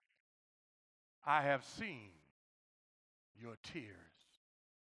I have seen your tears.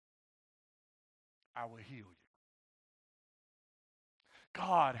 I will heal you.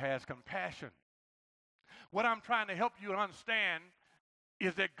 God has compassion. What I'm trying to help you understand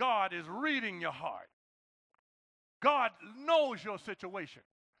is that God is reading your heart. God knows your situation.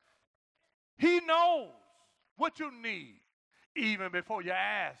 He knows what you need even before you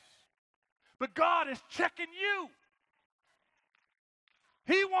ask. But God is checking you.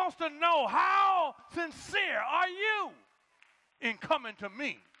 He wants to know, how sincere are you in coming to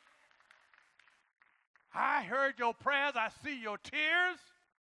me? I heard your prayers. I see your tears.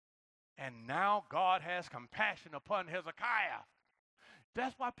 And now God has compassion upon Hezekiah.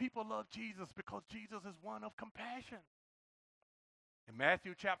 That's why people love Jesus, because Jesus is one of compassion. In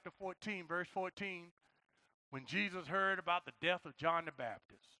Matthew chapter 14, verse 14, when Jesus heard about the death of John the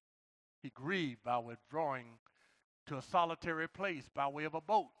Baptist, he grieved by withdrawing to a solitary place by way of a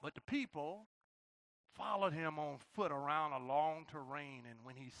boat. But the people followed him on foot around a long terrain. And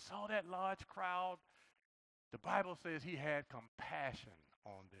when he saw that large crowd, the Bible says he had compassion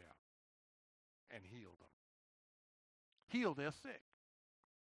on them and healed them. Healed their sick.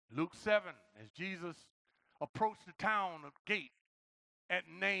 Luke 7, as Jesus approached the town of gate at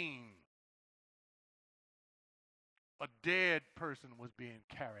Nain, a dead person was being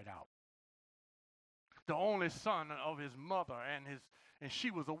carried out. The only son of his mother, and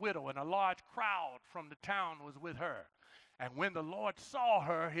she was a widow, and a large crowd from the town was with her. And when the Lord saw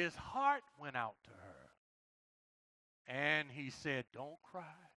her, his heart went out to her. And he said, don't cry.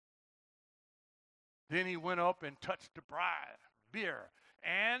 Then he went up and touched the bier,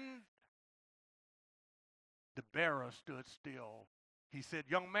 and the bearer stood still. He said,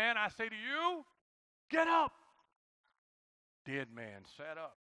 young man, I say to you, get up. Dead man sat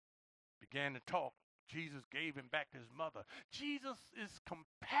up, began to talk. Jesus gave him back to his mother. Jesus'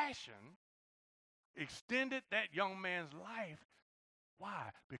 compassion extended that young man's life.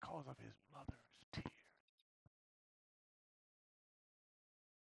 Why? Because of his mother's tears.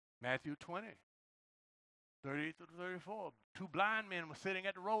 Matthew 20, 38 to 34. Two blind men were sitting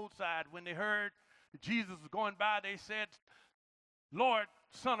at the roadside. When they heard that Jesus was going by, they said, Lord,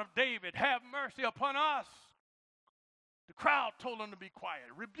 Son of David, have mercy upon us. The crowd told them to be quiet,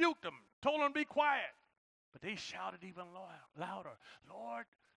 rebuked them, told them to be quiet. But they shouted even louder, Lord,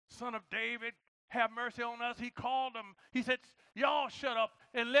 Son of David, have mercy on us. He called them. He said, y'all shut up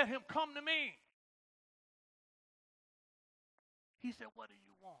and let him come to me. He said, what do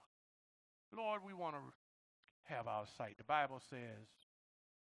you want? Lord, we want to have our sight. The Bible says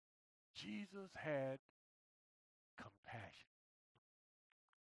Jesus had compassion.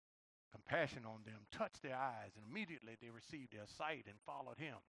 Compassion on them, touched their eyes, and immediately they received their sight and followed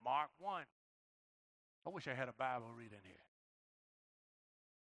him. Mark 1. I wish I had a Bible reading here.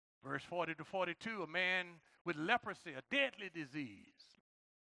 Verse 40 to 42, a man with leprosy, a deadly disease.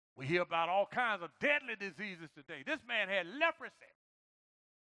 We hear about all kinds of deadly diseases today. This man had leprosy.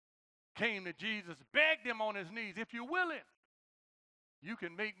 came to Jesus, begged him on his knees, if you're willing, you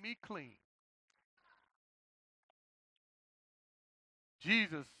can make me clean.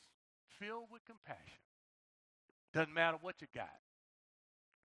 Jesus, filled with compassion, doesn't matter what you got.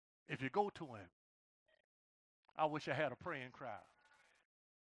 If you go to him, I wish I had a praying crowd.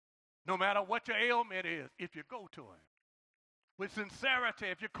 No matter what your ailment is, if you go to him, with sincerity,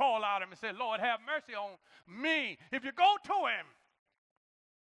 if you call out him and say, Lord, have mercy on me. If you go to him,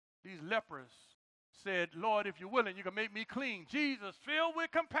 these lepers said, Lord, if you're willing, you can make me clean. Jesus, filled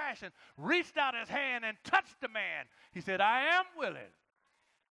with compassion, reached out his hand and touched the man. He said, I am willing.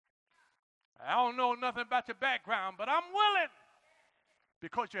 I don't know nothing about your background, but I'm willing,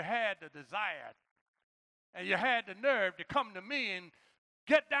 because you had the desire and you had the nerve to come to me and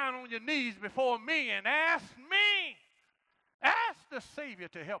get down on your knees before me and ask me. Ask the Savior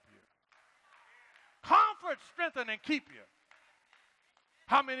to help you. Comfort, strengthen, and keep you.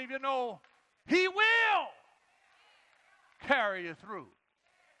 How many of you know he will carry you through?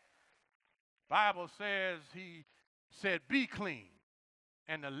 Bible says he said, be clean,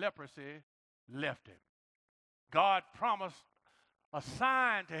 and the leprosy left him. God promised a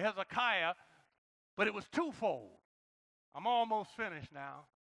sign to Hezekiah, but it was twofold. I'm almost finished now.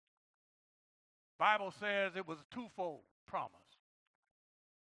 Bible says it was a twofold promise.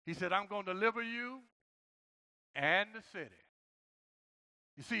 He said, I'm going to deliver you and the city.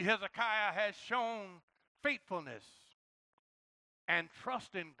 You see, Hezekiah has shown faithfulness and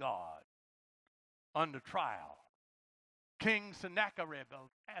trust in God under trial. King Sennacherib of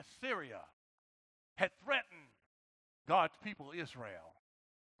Assyria had threatened God's people Israel.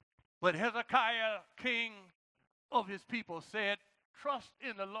 But Hezekiah, king of his people, said, trust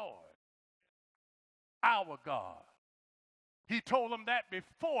in the Lord, our God. He told them that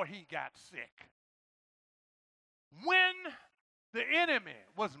before he got sick. When the enemy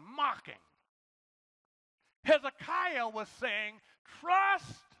was mocking, Hezekiah was saying,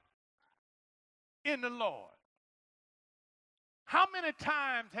 trust in the Lord. How many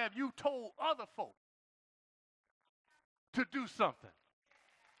times have you told other folk to do something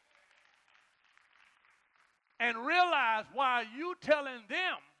and realize while you telling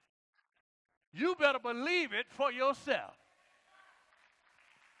them, you better believe it for yourself?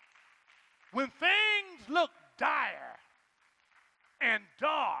 When things look dire and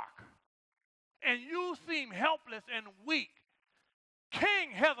dark and you seem helpless and weak,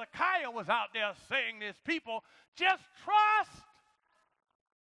 King Hezekiah was out there saying to his people, just trust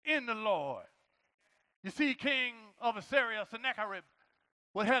in the Lord. You see, King of Assyria, Sennacherib,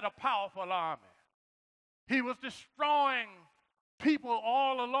 had a powerful army. He was destroying people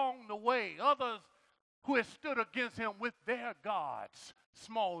all along the way, others who had stood against him with their gods,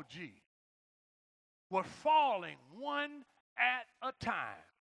 small g, were falling one at a time.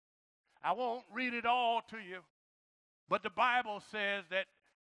 I won't read it all to you, but the Bible says that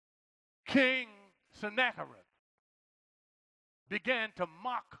King Sennacherib began to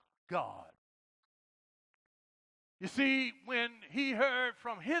mock God. You see, when he heard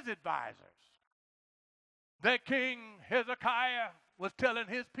from his advisors that King Hezekiah was telling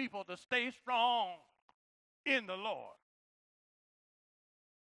his people to stay strong in the Lord,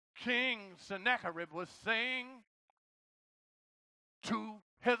 King Sennacherib was saying to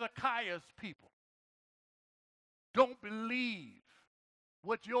Hezekiah's people, don't believe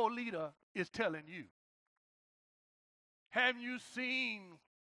what your leader is telling you. Have you seen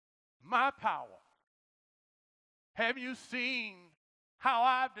my power? Have you seen how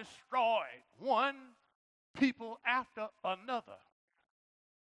I've destroyed one people after another?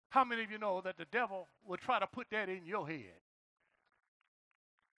 How many of you know that the devil will try to put that in your head?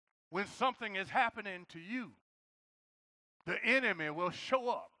 When something is happening to you, the enemy will show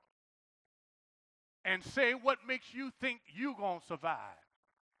up and say what makes you think you're going to survive.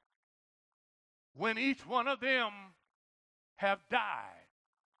 When each one of them have died,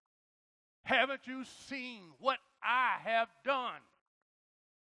 haven't you seen what I have done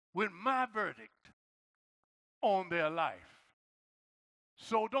with my verdict on their life?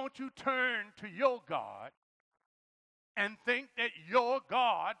 So don't you turn to your God and think that your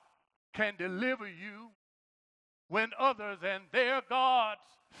God can deliver you when others and their gods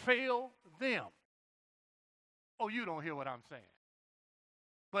fail them. Oh, you don't hear what I'm saying.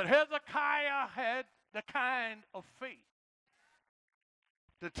 But Hezekiah had the kind of faith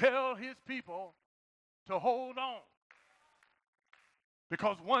to tell his people to hold on.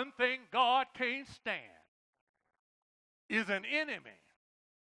 Because one thing God can't stand is an enemy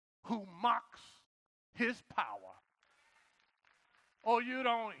who mocks his power. Oh, you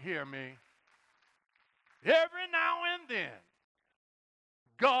don't hear me. Every now and then,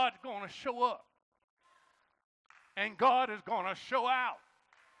 God's going going to show up. And God is going to show out.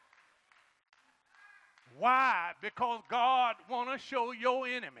 Why? Because God wants to show your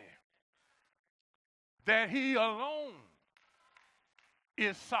enemy that he alone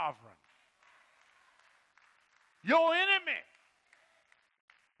is sovereign. Your enemy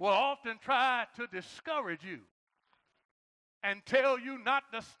will often try to discourage you and tell you not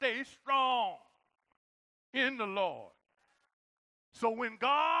to stay strong in the Lord. So when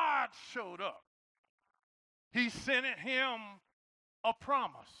God showed up, he sent him a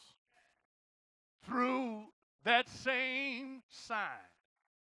promise through that same sign.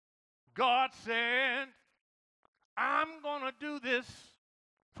 God said, I'm going to do this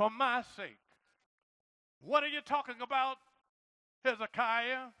for my sake. What are you talking about,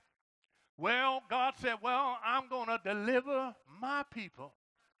 Hezekiah? Well, God said, well, I'm going to deliver my people,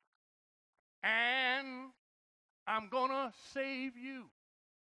 and I'm going to save you.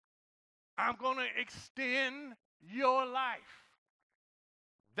 I'm going to extend your life.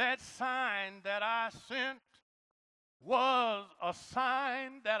 That sign that I sent was a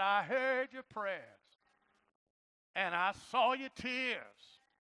sign that I heard your prayers, and I saw your tears,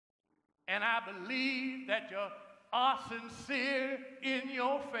 and I believe that you are sincere in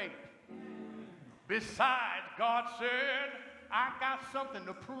your faith. Besides, God said, I got something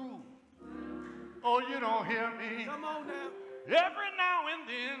to prove. Oh, you don't hear me? Come on now. Every now and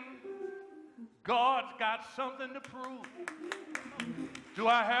then, God's got something to prove. Do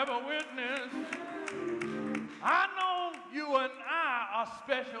I have a witness? I know you and I are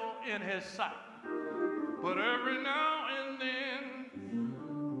special in his sight. But every now and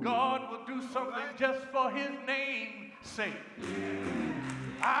then, God will do something just for his name's sake.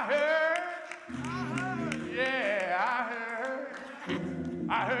 I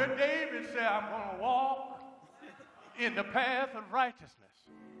heard David say, I'm going to walk in the path of righteousness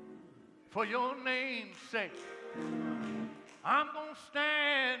for your name's sake. I'm going to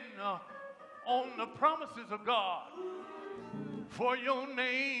stand on the promises of God for your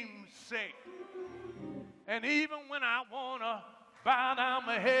name's sake. And even when I want to bow down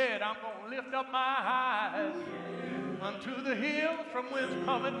my head, I'm going to lift up my eyes unto the hills from whence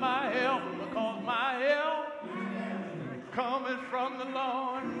cometh my help, because my help cometh from the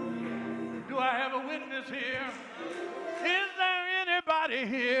Lord. Do I have a witness here? Is there anybody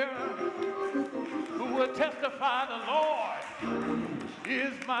here who will testify the Lord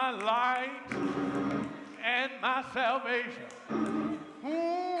is my light and my salvation?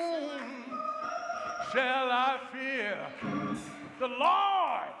 Whom shall I fear? The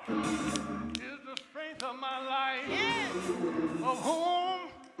Lord is the strength of my life. Yes. Of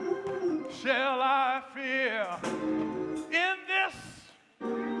whom shall I fear? In this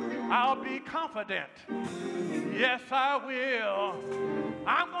I'll be confident. Yes, I will.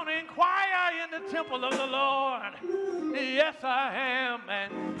 I'm going to inquire in the temple of the Lord. Yes, I am.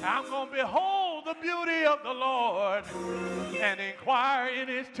 And I'm going to behold the beauty of the Lord and inquire in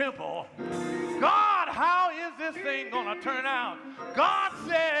his temple. God, how is this thing going to turn out? God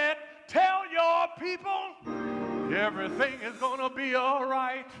said, tell your people everything is going to be all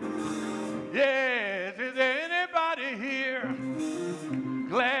right. Yes, is there anybody here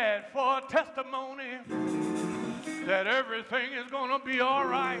glad for a testimony that everything is going to be all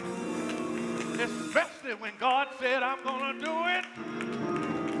right? Especially when God said, I'm going to do it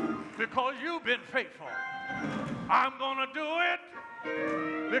because you've been faithful. I'm going to do it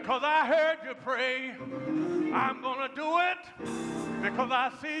because I heard you pray. I'm going to do it because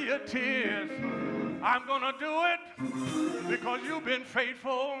I see your tears. I'm going to do it because you've been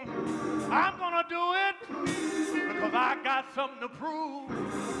faithful. I'm going to do it because I got something to prove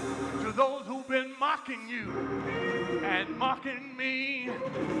to those who've been mocking you and mocking me.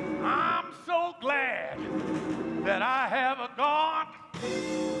 I'm so glad that I have a God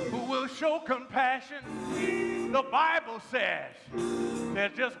who will show compassion. The Bible says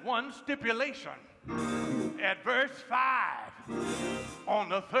there's just one stipulation. At verse 5, on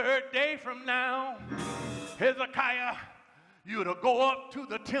the third day from now, Hezekiah, you're to go up to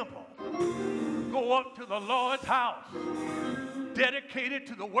the temple, go up to the Lord's house, dedicated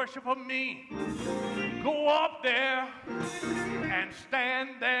to the worship of me. Go up there and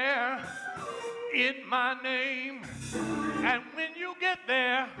stand there in my name. And when you get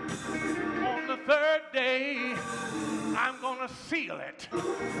there on the third day, I'm going to seal it.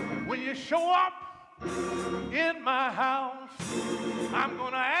 When you show up in my house, I'm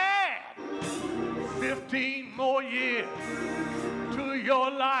going to add 15 more years to your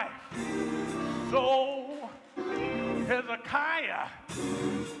life. So Hezekiah,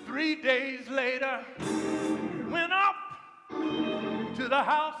 3 days later, went up to the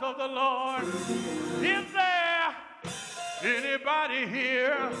house of the Lord. Is there anybody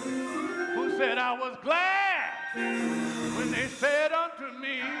here who said, I was glad when they said unto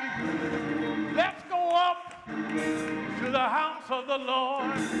me, let's go up to the house of the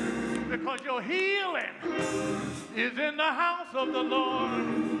Lord, because your healing is in the house of the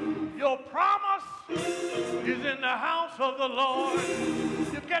Lord. Your promise is in the house of the Lord.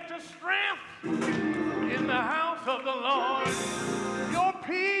 You get your strength in the house of the Lord. Your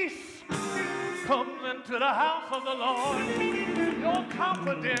peace comes into the house of the Lord. Your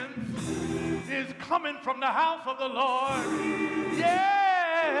confidence is coming from the house of the Lord.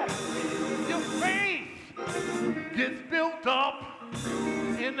 Yeah, your faith gets built up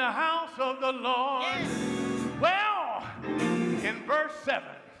in the house of the Lord. Well, in verse 7,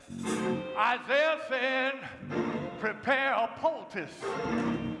 Isaiah said, prepare a poultice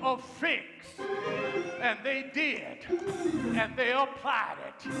of figs. And they did, and they applied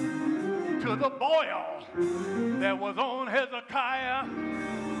it to the boil that was on Hezekiah.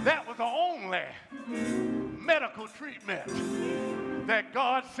 That was the only medical treatment that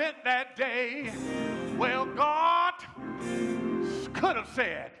God sent that day. Well, God could have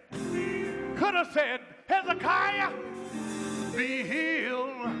said, Hezekiah, be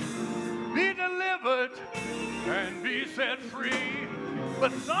healed, be delivered, and be set free.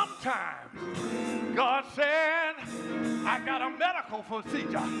 But sometimes God said, I got a medical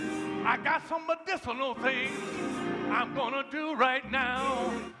procedure. I got some medicinal things I'm going to do right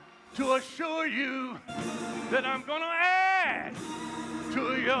now to assure you that I'm going to add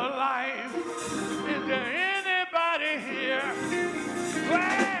to your life. Is there anybody here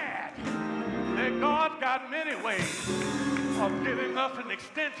glad that God's got many ways of giving us an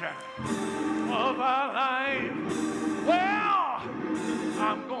extension of our life? Well,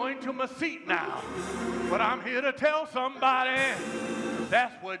 I'm going to my seat now, but I'm here to tell somebody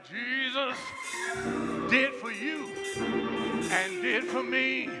that's what Jesus did for you and did for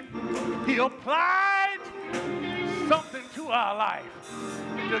me. He applied something to our life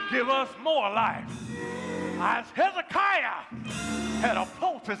to give us more life. As Hezekiah had a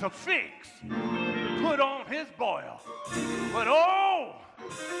poultice of figs put on his boil, but oh,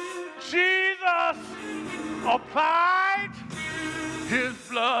 Jesus applied his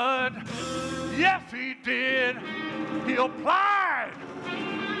blood. Yes, he did. He applied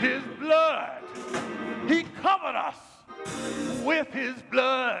his blood. He covered us with his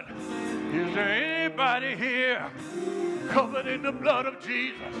blood. Is there anybody here covered in the blood of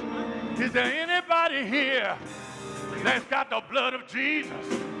Jesus? Is there anybody here that's got the blood of Jesus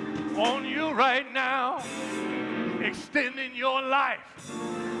on you right now, extending your life?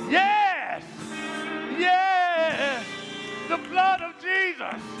 Yes, yes, the blood of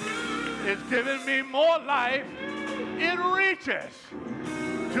Jesus is giving me more life. It reaches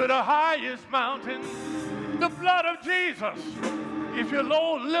to the highest mountain. The blood of Jesus, if you're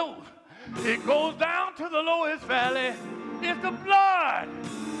low, it goes down to the lowest valley. It's the blood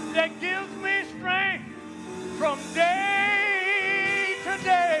that gives me strength from day to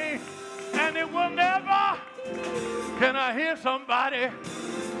day, and it will never, can I hear somebody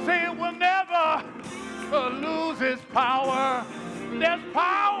say it will never lose its power? There's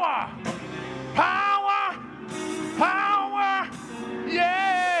power, power, power,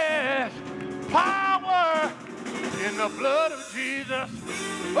 yes, power in the blood of Jesus.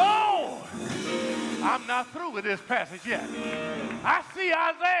 Oh, I'm not through with this passage yet. I see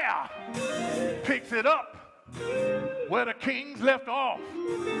Isaiah picks it up where the kings left off.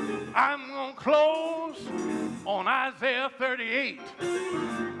 I'm going to close on Isaiah 38.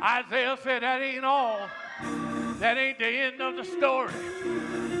 Isaiah said that ain't all. That ain't the end of the story.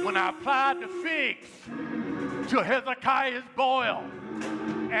 When I applied the figs to Hezekiah's boil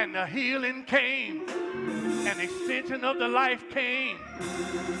and the healing came, an extension of the life came,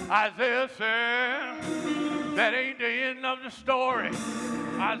 Isaiah said, that ain't the end of the story.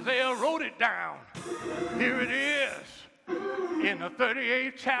 Isaiah wrote it down. Here it is in the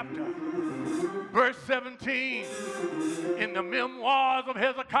 38th chapter, verse 17, in the memoirs of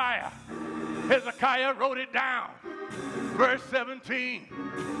Hezekiah. Hezekiah wrote it down. Verse 17,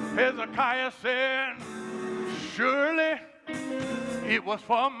 Hezekiah said, surely it was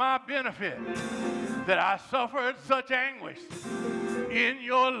for my benefit that I suffered such anguish. In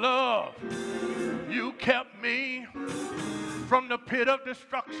your love, you kept me from the pit of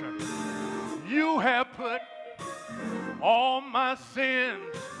destruction. You have put all my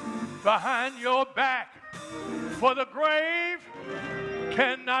sins behind your back, for the grave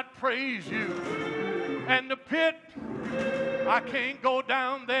cannot praise you. And the pit, I can't go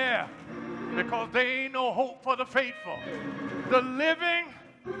down there because there ain't no hope for the faithful. The living,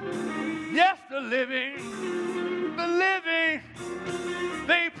 yes, the living,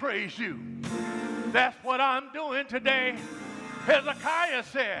 they praise you. That's what I'm doing today. Hezekiah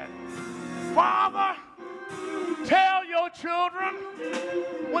said, Father, tell your children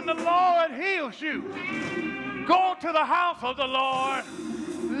when the Lord heals you, go to the house of the Lord,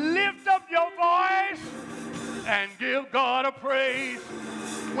 lift up your voice, and give God a praise.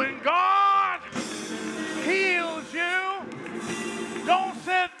 When God heals you, don't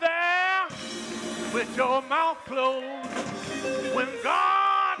sit there with your mouth closed. When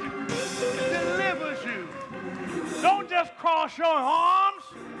God delivers you, don't just cross your arms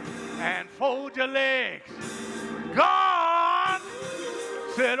and fold your legs. God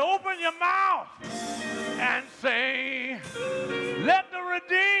said, open your mouth and say, let the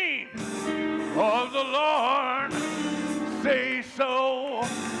redeemed of the Lord say so.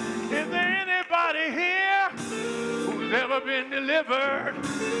 Is there anybody here who's ever been delivered?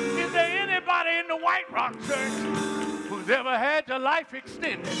 Is there anybody in the White Rock Church who's ever had their life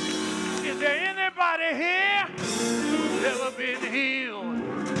extended? Is there anybody here who's ever been healed?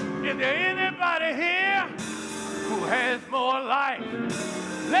 Is there anybody here who has more life?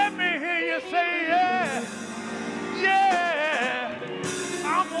 Let me hear you say, yeah, yeah,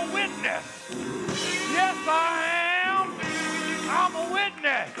 I'm a witness. Yes, I am. I'm a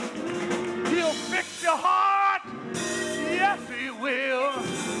witness. He'll fix your heart. Yes, he will.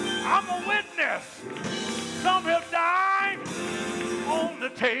 I'm a witness. Some have died on the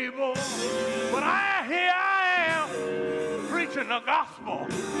table, but here I am preaching the gospel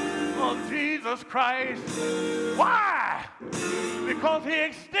of Jesus Christ. Why? Because he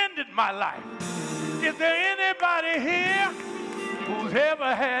extended my life. Is there anybody here who's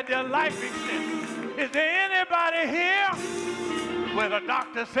ever had their life extended? Is there anybody here where the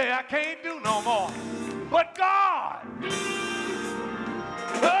doctor say I can't do no more? But God,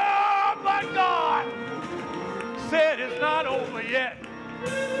 oh, but God said it's not over yet.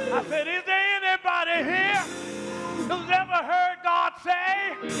 I said, is there anybody here who's ever heard God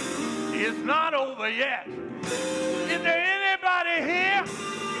say it's not over yet? Is there anybody here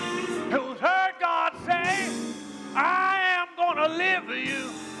who's heard God say, I am going to live for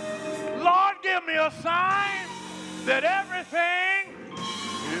you? Lord, give me a sign that everything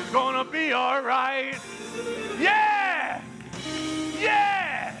is going to be all right. Yeah!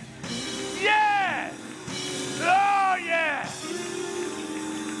 Yeah! Yeah! Oh, yeah!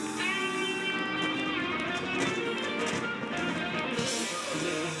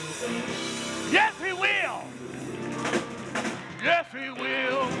 Yes, he will. Yes, he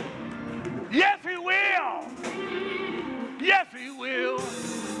will. Yes, he will. Yes, he will.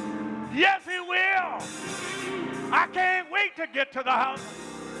 Yes, he will. I can't wait to get to the house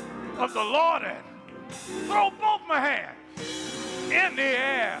of the Lord and throw both my hands in the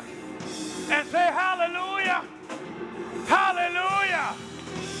air and say, hallelujah, hallelujah.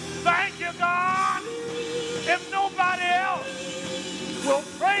 Thank you, God. If nobody else will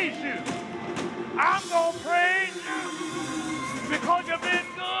praise you, I'm going to praise you because you've been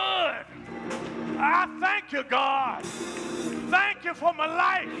good. I thank you, God. Thank you for my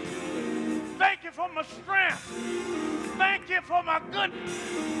life. Thank you for my strength. Thank you for my goodness.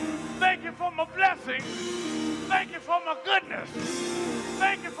 Thank you for my blessings. Thank you for my goodness.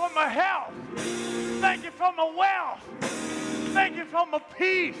 Thank you for my health. Thank you for my wealth. Thank you for my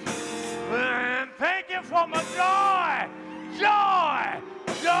peace. And thank you for my joy. Joy.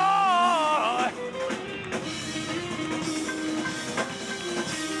 Joy.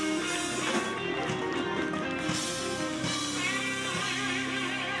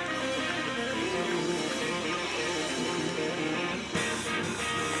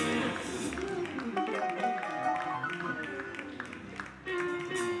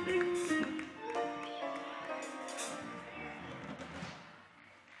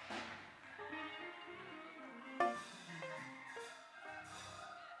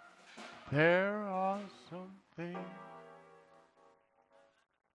 There are some things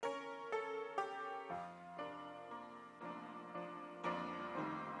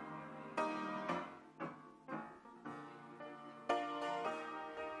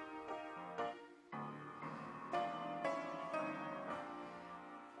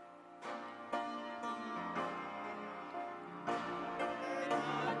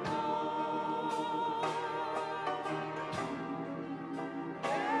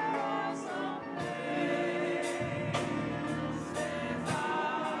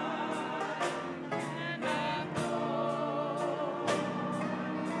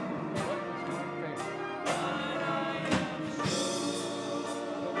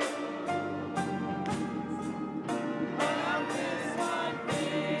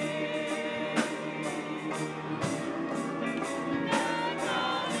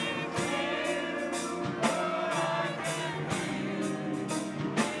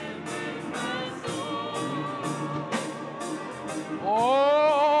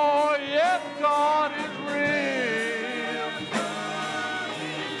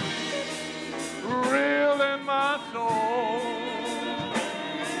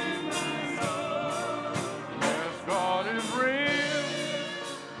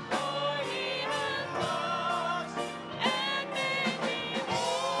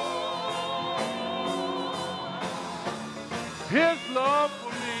His love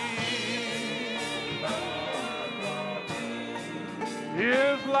for me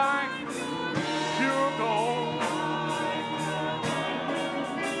is like pure gold.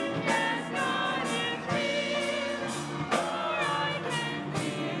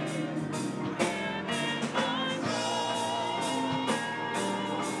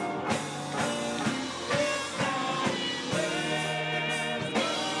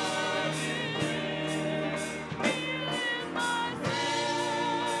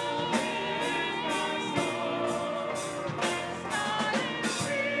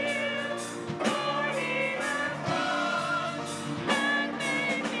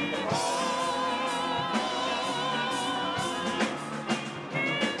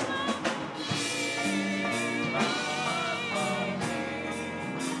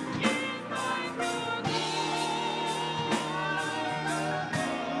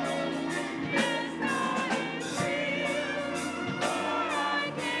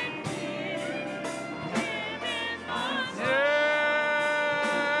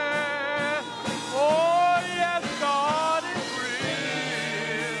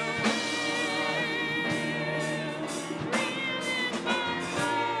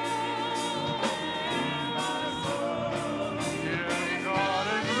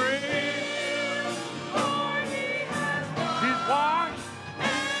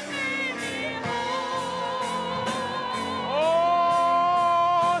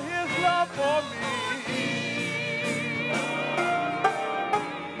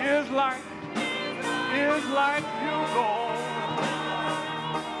 Like you go.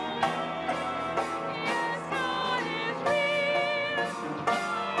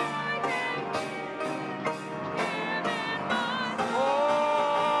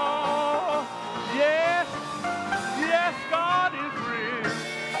 Oh, yes, yes, God is real.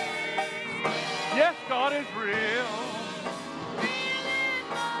 Yes, God is real.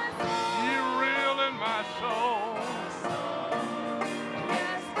 You're real in my soul.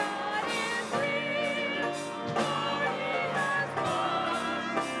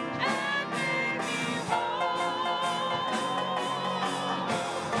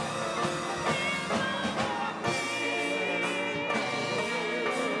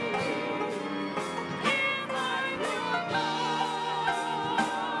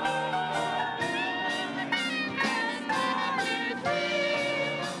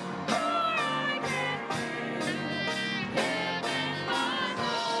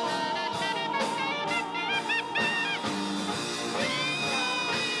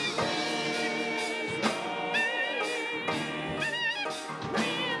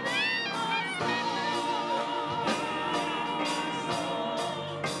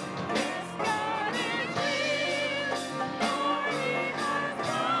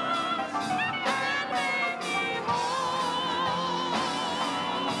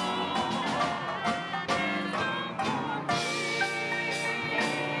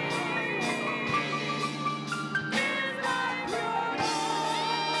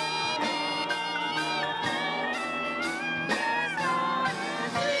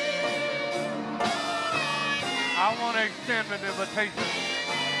 Extend an invitation.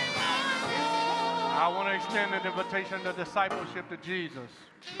 I want to extend an invitation to discipleship to Jesus.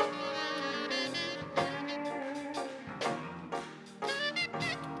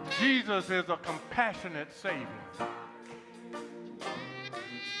 Jesus is a compassionate Savior.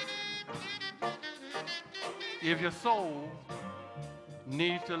 If your soul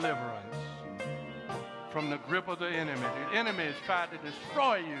needs deliverance from the grip of the enemy has tried to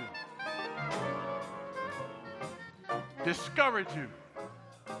destroy you, discourage you.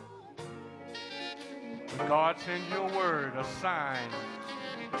 When God sends you a word, a sign,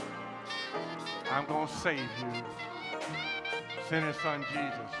 I'm going to save you. Send his son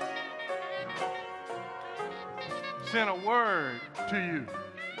Jesus. Send a word to you.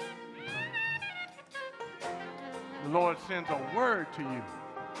 The Lord sends a word to you.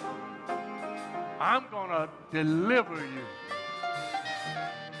 I'm going to deliver you.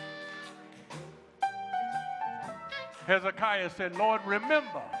 Hezekiah said, Lord,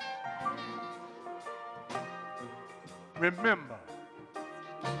 remember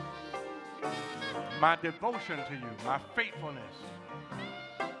my devotion to you, my faithfulness.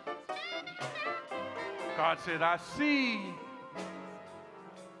 God said, I see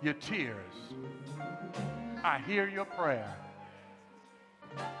your tears. I hear your prayer.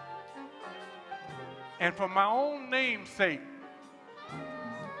 And for my own name's sake,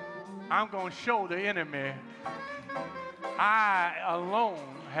 I'm going to show the enemy I alone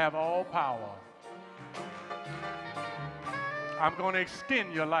have all power. I'm going to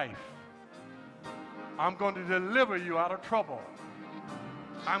extend your life. I'm going to deliver you out of trouble.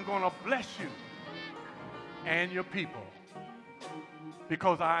 I'm going to bless you and your people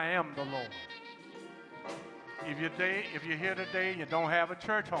because I am the Lord. If you're here today, you don't have a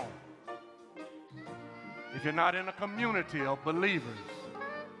church home. If you're not in a community of believers,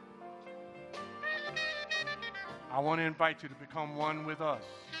 I want to invite you to become one with us,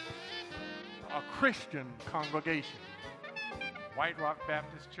 a Christian congregation, White Rock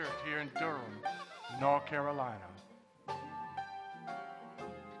Baptist Church here in Durham, North Carolina.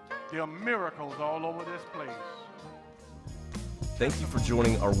 There are miracles all over this place. Thank you for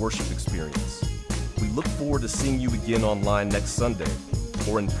joining our worship experience. We look forward to seeing you again online next Sunday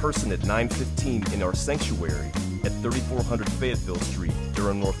or in person at 9:15 in our sanctuary at 3400 Fayetteville Street,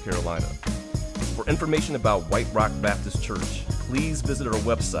 Durham, North Carolina. For information about White Rock Baptist Church, please visit our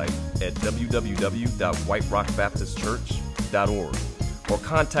website at www.whiterockbaptistchurch.org or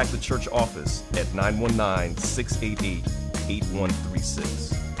contact the church office at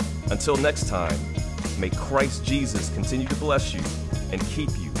 919-688-8136. Until next time, may Christ Jesus continue to bless you and keep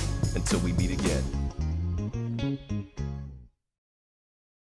you until we meet again.